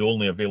the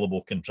only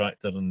available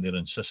contractor and they're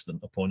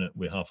insistent upon it,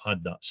 we have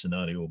had that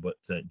scenario, but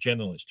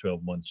generally it's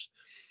 12 months.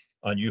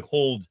 And you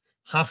hold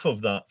half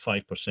of that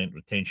 5%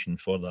 retention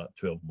for that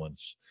 12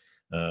 months.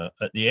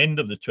 At the end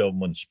of the 12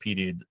 months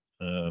period,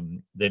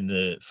 then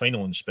the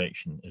final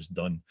inspection is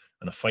done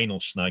and a final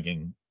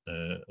snagging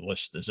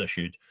list is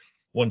issued.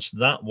 Once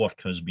that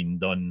work has been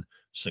done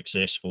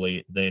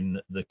successfully, then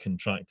the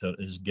contractor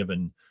is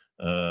given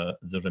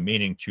the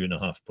remaining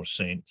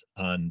 2.5%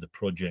 and the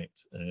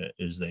project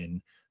is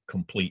then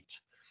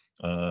complete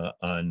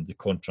and the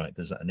contract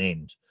is at an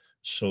end.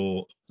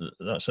 So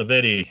that's a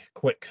very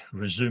quick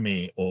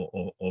resume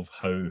of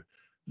how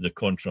the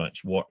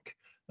contracts work.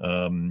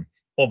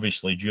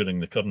 Obviously, during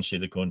the currency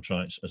of the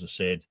contracts, as I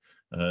said,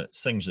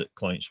 things that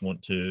clients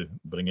want to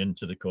bring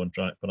into the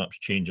contract, perhaps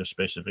change a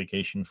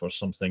specification for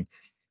something,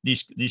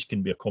 these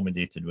can be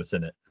accommodated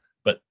within it.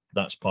 but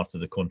that's part of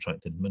the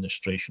contract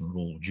administration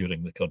role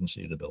during the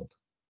currency of the build.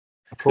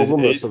 A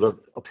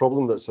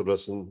problem that's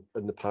arisen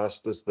in the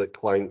past is that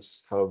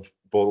clients have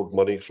borrowed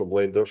money from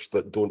lenders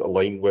that don't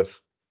align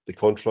with the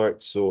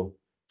contract. So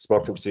as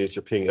Malcolm says,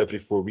 you're paying every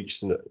 4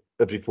 weeks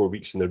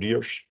in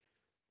arrears.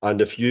 And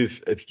if you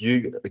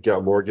get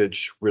a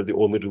mortgage where they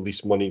only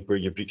release money where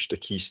you've reached a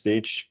key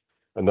stage,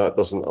 and that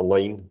doesn't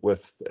align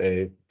with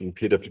being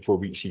paid every 4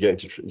 weeks, you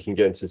can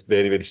get into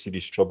very, very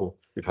serious trouble.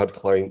 We've had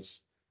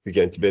clients who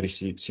get into very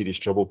serious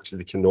trouble because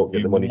they cannot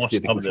get the money to pay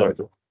the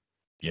contractor.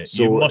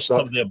 You must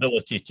have the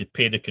ability to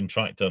pay the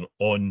contractor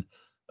on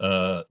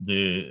in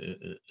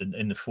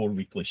the 4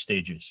 weekly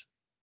stages.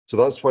 So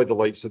that's why the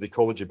likes of the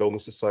Ecology Building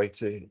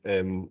Society,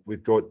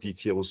 we've got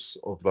details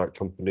of that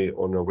company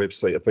on our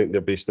website. I think they're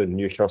based in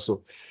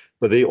Newcastle,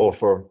 but they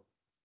offer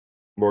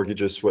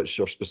mortgages which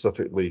are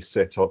specifically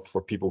set up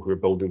for people who are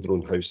building their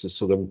own houses.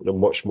 So they're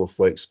much more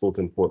flexible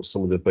than what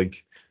some of the big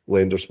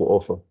lenders will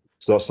offer.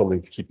 So that's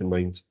something to keep in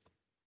mind.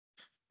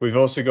 We've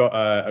also got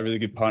a really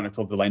good partner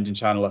called the Lending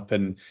Channel up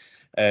in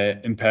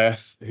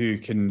Perth, who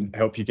can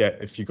help you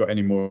get, if you've got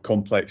any more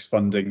complex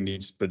funding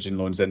needs, bridging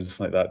loans,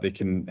 anything like that, they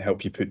can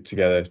help you put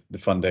together the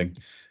funding.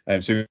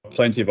 So we've got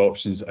plenty of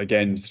options,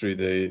 again, through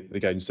the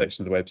guidance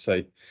section of the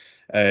website.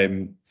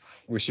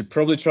 We should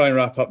probably try and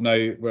wrap up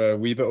now. We're a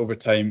wee bit over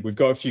time. We've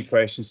got a few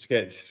questions to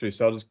get through,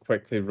 so I'll just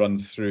quickly run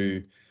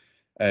through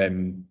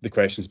the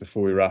questions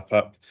before we wrap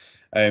up.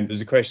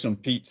 There's a question on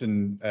peat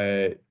and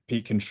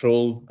peat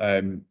control.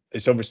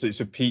 It's obviously,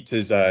 so peat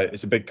is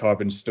it's a big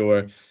carbon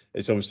store.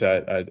 It's obviously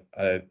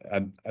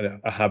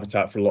a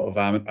habitat for a lot of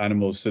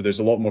animals. So there's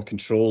a lot more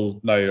control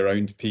now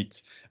around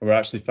peat. And we're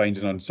actually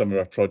finding on some of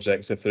our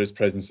projects, if there is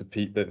presence of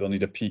peat, that they'll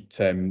need a peat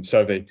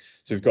survey.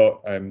 So we've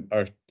got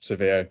our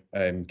surveyor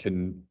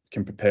can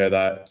prepare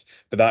that,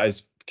 but that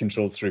is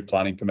controlled through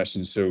planning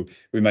permission. So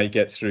we might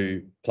get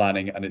through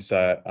planning and it's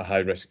a high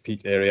risk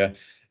peat area.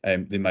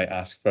 They might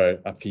ask for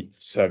a peat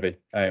survey.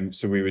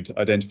 So we would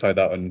identify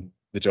that on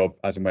the job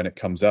as and when it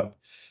comes up.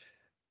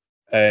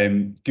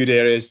 Good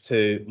areas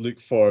to look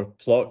for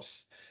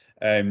plots.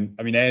 I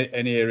mean,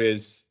 any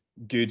areas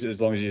good as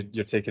long as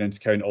you're taking into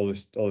account all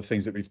the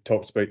things that we've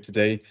talked about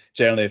today.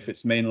 Generally, if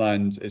it's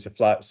mainland, it's a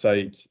flat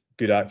site,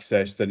 good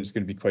access, then it's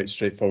going to be quite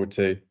straightforward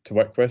to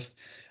work with.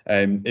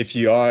 If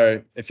you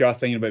are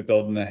thinking about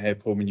building a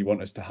HEB home and you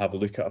want us to have a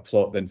look at a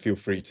plot, then feel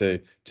free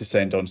to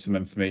send on some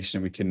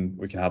information and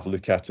we can have a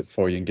look at it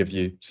for you and give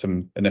you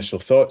some initial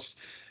thoughts.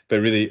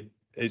 But really,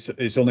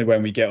 it's only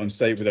when we get on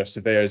site with our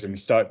surveyors and we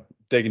start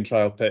digging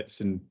trial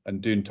pits and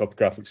doing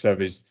topographic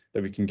surveys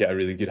that we can get a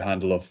really good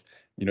handle of,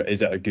 you know,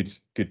 is it a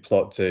good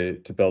plot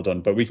to build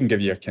on? But we can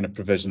give you a kind of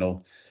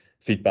provisional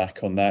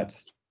feedback on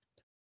that.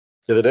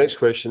 Yeah, the next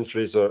question,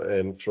 Fraser,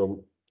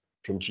 from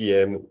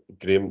GM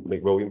Graham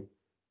McWilliam.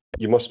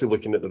 You must be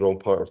looking at the wrong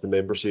part of the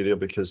members area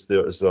because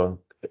there's an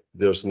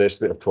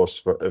estimate of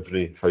cost for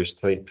every house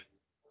type.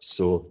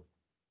 So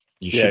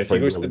you should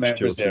find if you go to the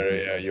members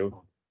area,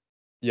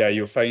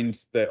 you'll find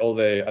that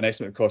an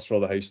estimate of cost for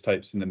all the house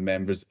types in the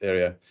members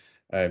area.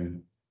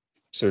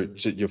 So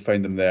you'll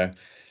find them there.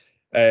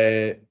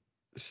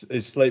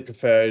 Is slate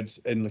preferred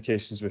in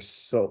locations with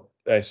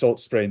salt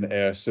spray in the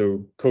air?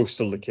 So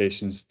coastal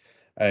locations.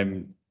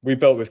 We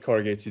built with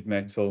corrugated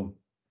metal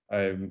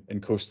in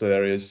coastal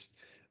areas.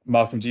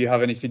 Malcolm, do you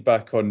have any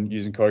feedback on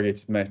using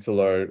corrugated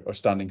metal or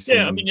standing seam?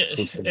 Yeah, I mean,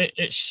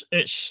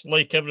 it's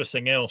like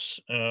everything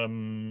else.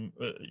 You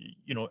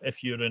know,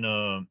 if you're in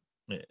a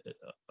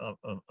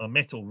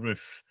metal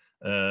roof,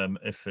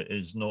 if it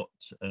is not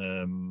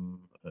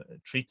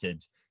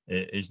treated,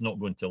 it is not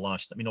going to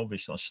last. I mean,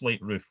 obviously, a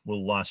slate roof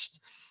will last,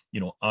 you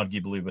know,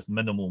 arguably with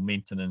minimal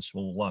maintenance,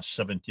 will last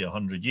 70,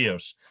 100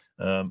 years.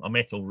 A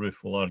metal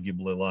roof will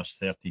arguably last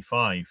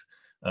 35.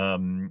 A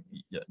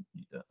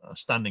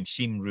standing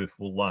seam roof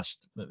will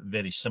last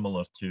very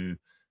similar to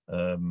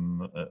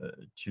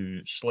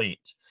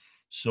slate.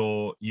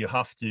 So you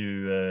have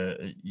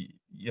to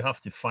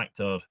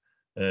factor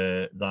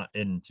that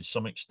in to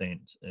some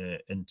extent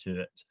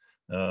into it.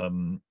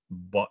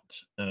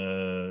 But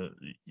the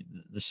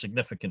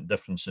significant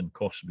difference in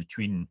cost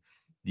between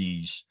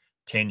these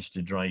tends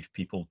to drive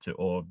people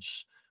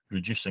towards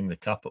reducing the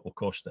capital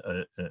cost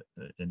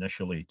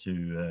initially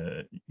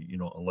to you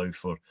know, allow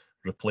for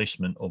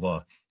replacement of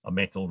a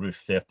metal roof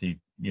 30,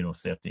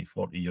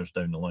 40 years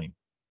down the line.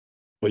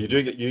 Well, you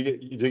do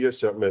get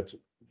certain metal.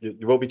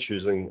 You will be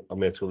choosing a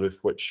metal roof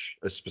which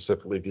is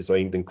specifically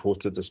designed and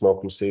coated, as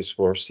Malcolm says,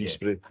 for sea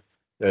spray.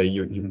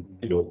 You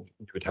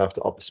would have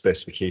to up the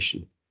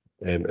specification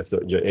if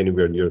you're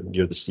anywhere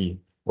near the sea,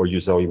 or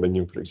use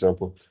aluminium, for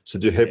example. So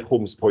do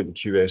HebHomes point the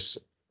QS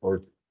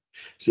or?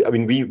 See, I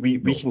mean,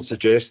 we can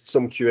suggest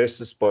some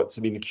QSs, but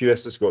I mean the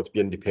QS has got to be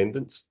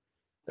independent.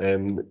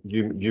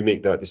 You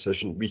make that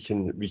decision. We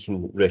can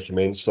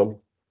recommend some,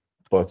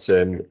 but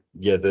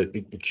yeah,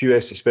 the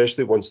QS,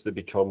 especially once they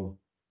become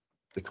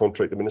the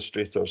contract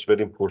administrator, it's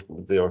very important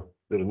that they're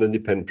an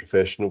independent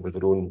professional with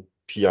their own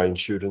PI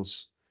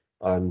insurance,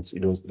 and you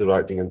know, they're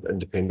acting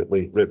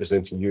independently,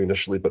 representing you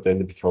initially, but then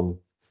they become,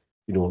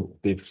 you know,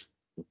 they've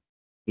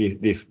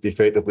they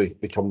effectively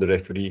become the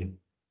referee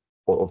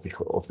of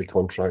the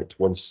contract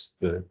once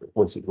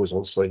it goes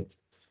on site.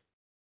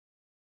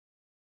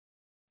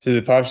 So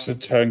the partial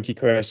turnkey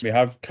question, we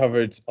have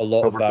covered a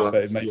lot of that,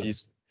 but it might yeah. be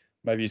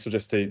useful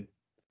just to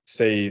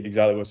say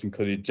exactly what's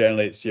included.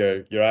 Generally, it's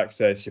your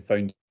access, your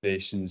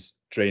foundations,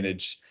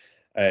 drainage,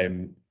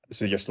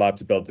 so your slab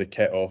to build the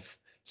kit off,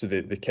 so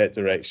the kit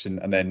direction,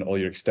 and then all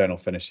your external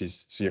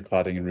finishes, so your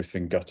cladding and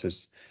roofing,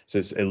 gutters. So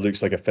it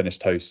looks like a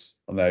finished house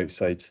on the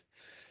outside.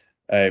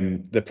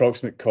 The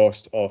approximate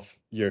cost of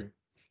your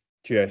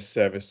QS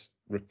service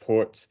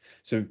report.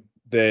 So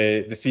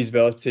the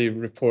feasibility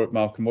report,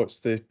 Malcolm, what's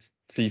the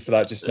fee for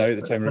that just now at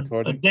the time of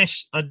recording?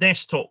 A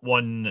desktop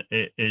one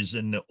is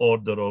in the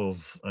order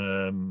of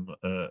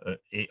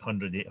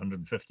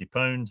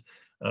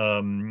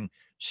 £850.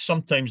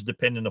 Sometimes,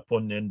 depending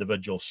upon the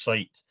individual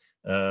site,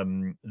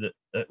 that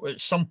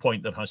at some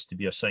point there has to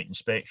be a site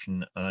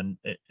inspection, and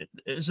it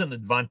is an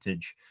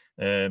advantage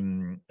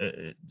to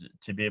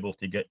be able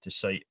to get to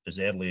site as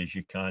early as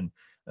you can.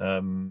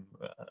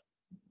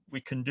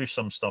 We can do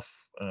some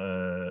stuff,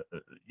 as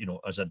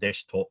a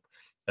desktop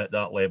at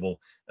that level.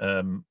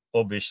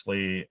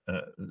 Obviously,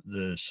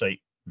 the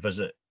site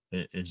visit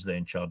is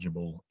then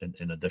chargeable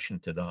in addition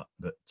to that.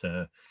 But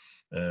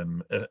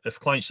if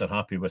clients are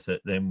happy with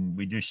it, then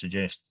we do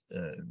suggest,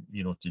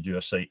 to do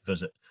a site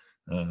visit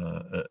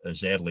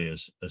as early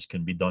as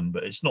can be done.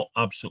 But it's not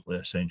absolutely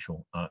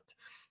essential.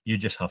 You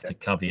just have to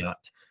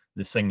caveat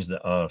the things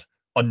that are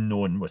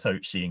unknown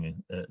without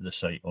seeing the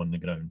site on the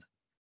ground.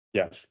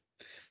 Yeah.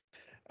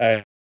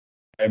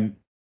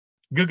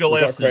 Google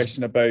Earth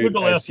question about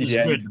Google Earth CDM. is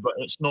good, but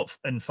it's not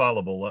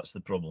infallible. That's the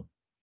problem.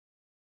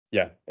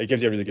 Yeah, it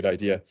gives you a really good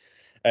idea.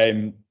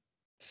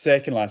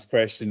 Second last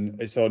question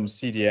is on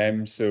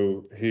CDM.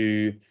 So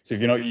if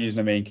you're not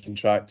using a main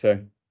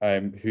contractor,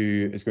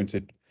 who is going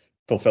to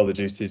fulfill the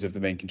duties of the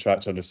main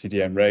contractor under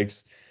CDM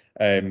regs?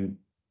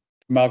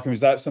 Malcolm, is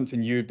that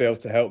something you'd be able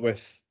to help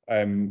with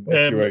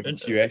if you were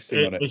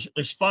QSing on it?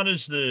 As far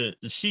as the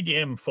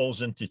CDM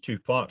falls into two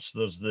parts.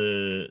 There's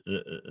the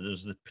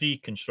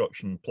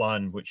pre-construction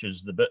plan, which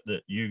is the bit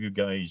that you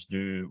guys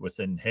do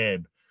within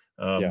HEB.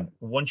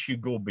 Once you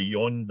go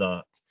beyond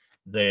that,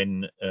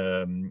 then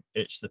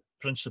it's the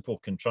principal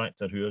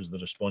contractor who has the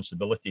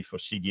responsibility for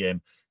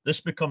CDM.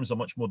 This becomes a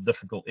much more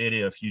difficult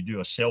area if you do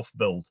a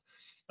self-build,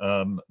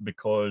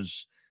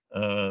 because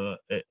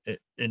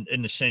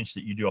in the sense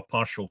that you do a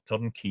partial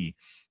turnkey.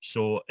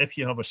 So if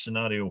you have a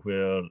scenario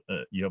where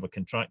you have a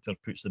contractor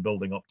puts the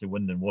building up to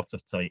wind and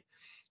watertight,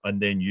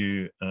 and then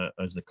you,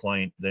 as the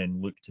client,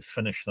 then look to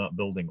finish that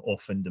building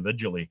off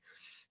individually,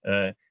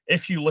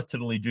 if you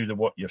literally do the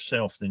work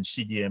yourself, then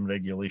CDM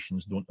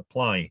regulations don't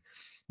apply.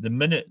 The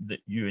minute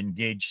that you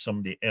engage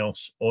somebody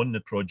else on the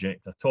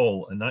project at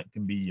all, and that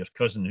can be your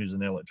cousin who's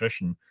an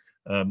electrician,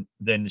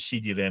 then the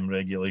CDM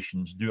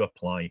regulations do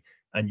apply,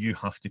 and you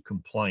have to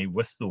comply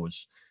with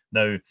those.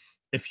 Now,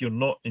 if you're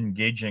not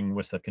engaging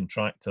with a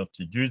contractor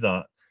to do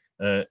that,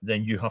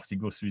 then you have to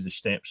go through the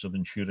steps of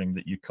ensuring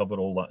that you cover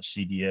all that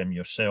CDM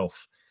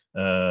yourself.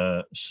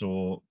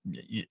 So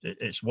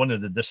it's one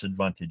of the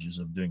disadvantages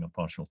of doing a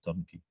partial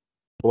turnkey.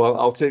 Well,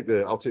 I'll take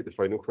the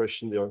final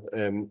question there.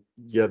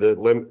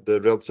 The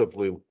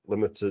relatively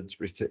limited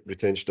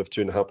retention of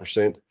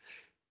 2.5%.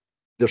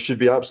 There should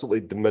be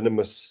absolutely de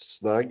minimis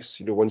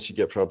snags, once you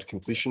get prior to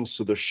completion.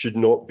 So there should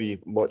not be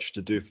much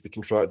to do for the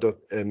contractor.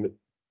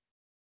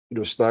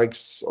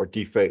 Snags or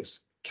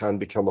defects can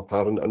become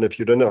apparent, and if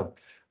you're in a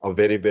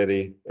very,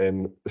 very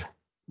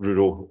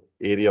rural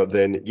area,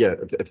 then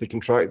if the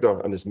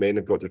contractor and his men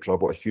have got to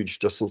travel a huge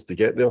distance to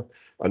get there,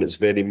 and it's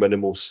very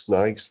minimal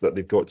snags that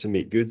they've got to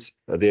make good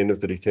at the end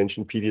of the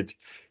retention period,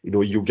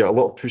 you'll get a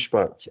lot of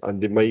pushback, and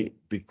they might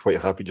be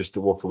quite happy just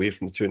to walk away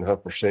from the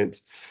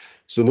 2.5%.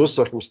 So in those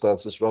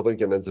circumstances, rather than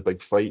getting into a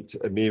big fight,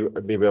 it may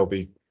well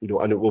be,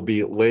 and it will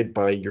be led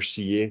by your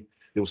CA.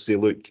 They'll say,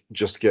 look,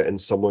 just get in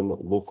someone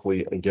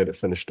locally and get it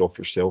finished off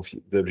yourself.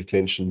 The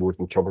retention more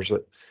than covers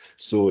it.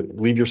 So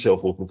leave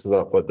yourself open to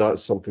that, but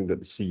that's something that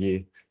the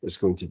CA is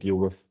going to deal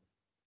with.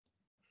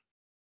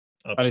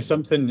 Absolutely. And it's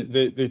something,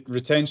 the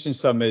retention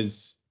sum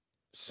is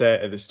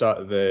set at the start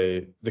of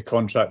the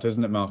contract,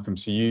 isn't it, Malcolm?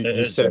 So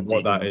you set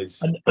what that is,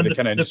 for the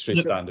kind of industry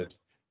standard.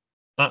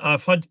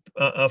 I've had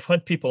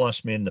people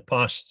ask me in the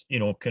past,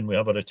 can we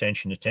have a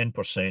retention of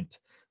 10%?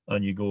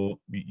 And you go,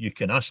 you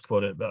can ask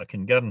for it, but I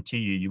can guarantee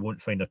you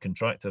won't find a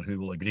contractor who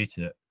will agree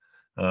to it.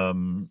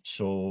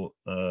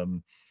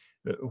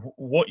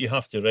 What you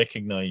have to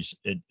recognise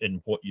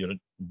in what you're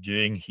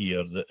doing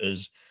here, that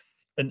is,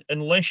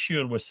 unless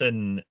you're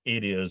within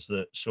areas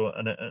that,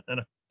 and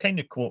I kind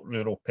of quote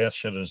rural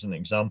Perthshire as an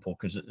example,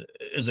 because it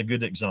is a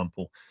good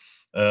example,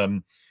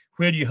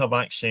 where you have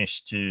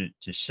access to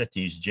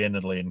cities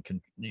generally, and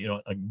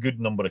a good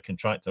number of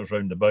contractors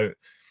round about,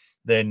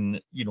 then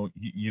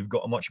you've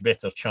got a much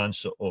better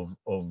chance of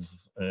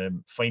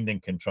finding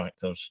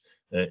contractors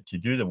to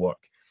do the work.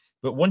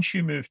 But once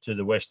you move to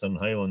the Western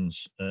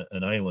Highlands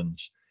and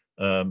Islands,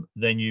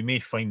 then you may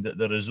find that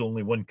there is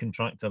only one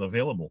contractor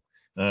available.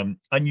 And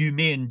you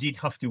may indeed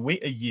have to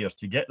wait a year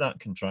to get that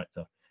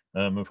contractor.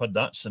 We've had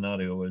that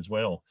scenario as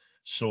well.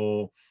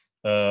 So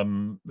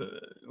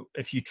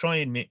if you try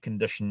and make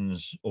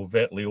conditions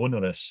overtly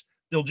onerous,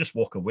 they'll just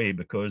walk away,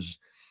 because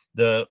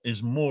there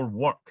is more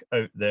work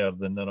out there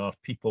than there are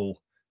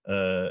people,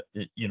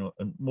 you know,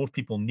 and more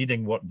people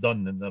needing work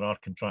done than there are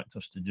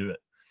contractors to do it.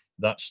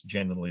 That's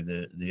generally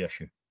the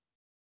issue.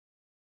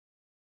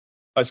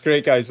 That's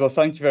great, guys. Well,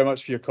 thank you very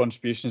much for your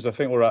contributions. I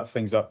think we'll wrap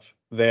things up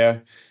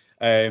there.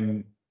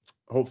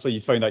 Hopefully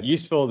you found that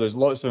useful. There's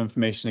lots of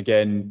information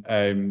again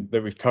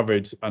that we've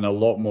covered, and a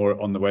lot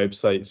more on the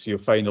website. So you'll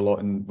find a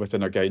lot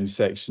within our guidance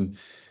section.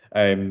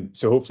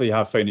 So hopefully you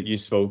have found it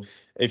useful.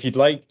 If you'd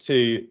like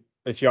to,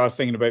 if you are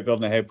thinking about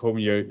building a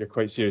HebHome, you're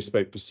quite serious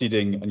about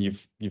proceeding, and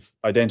you've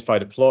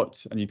identified a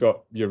plot and you've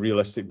got your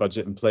realistic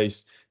budget in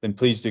place, then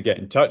please do get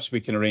in touch.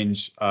 We can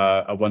arrange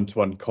a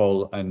one-to-one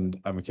call, and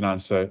we can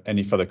answer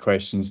any further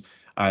questions,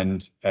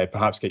 and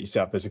perhaps get you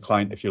set up as a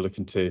client if you're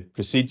looking to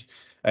proceed.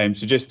 So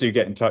just do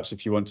get in touch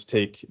if you want to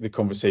take the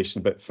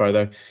conversation a bit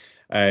further.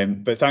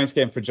 But thanks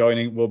again for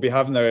joining. We'll be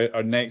having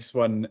our next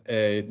one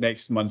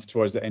next month,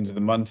 towards the end of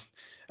the month.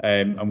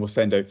 And we'll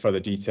send out further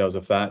details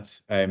of that.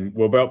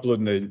 We'll be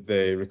uploading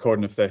the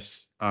recording of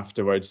this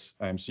afterwards,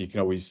 so you can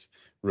always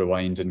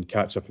rewind and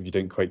catch up if you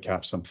didn't quite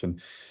catch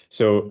something.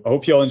 So I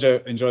hope you all enjoy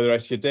the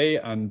rest of your day,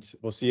 and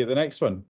we'll see you at the next one.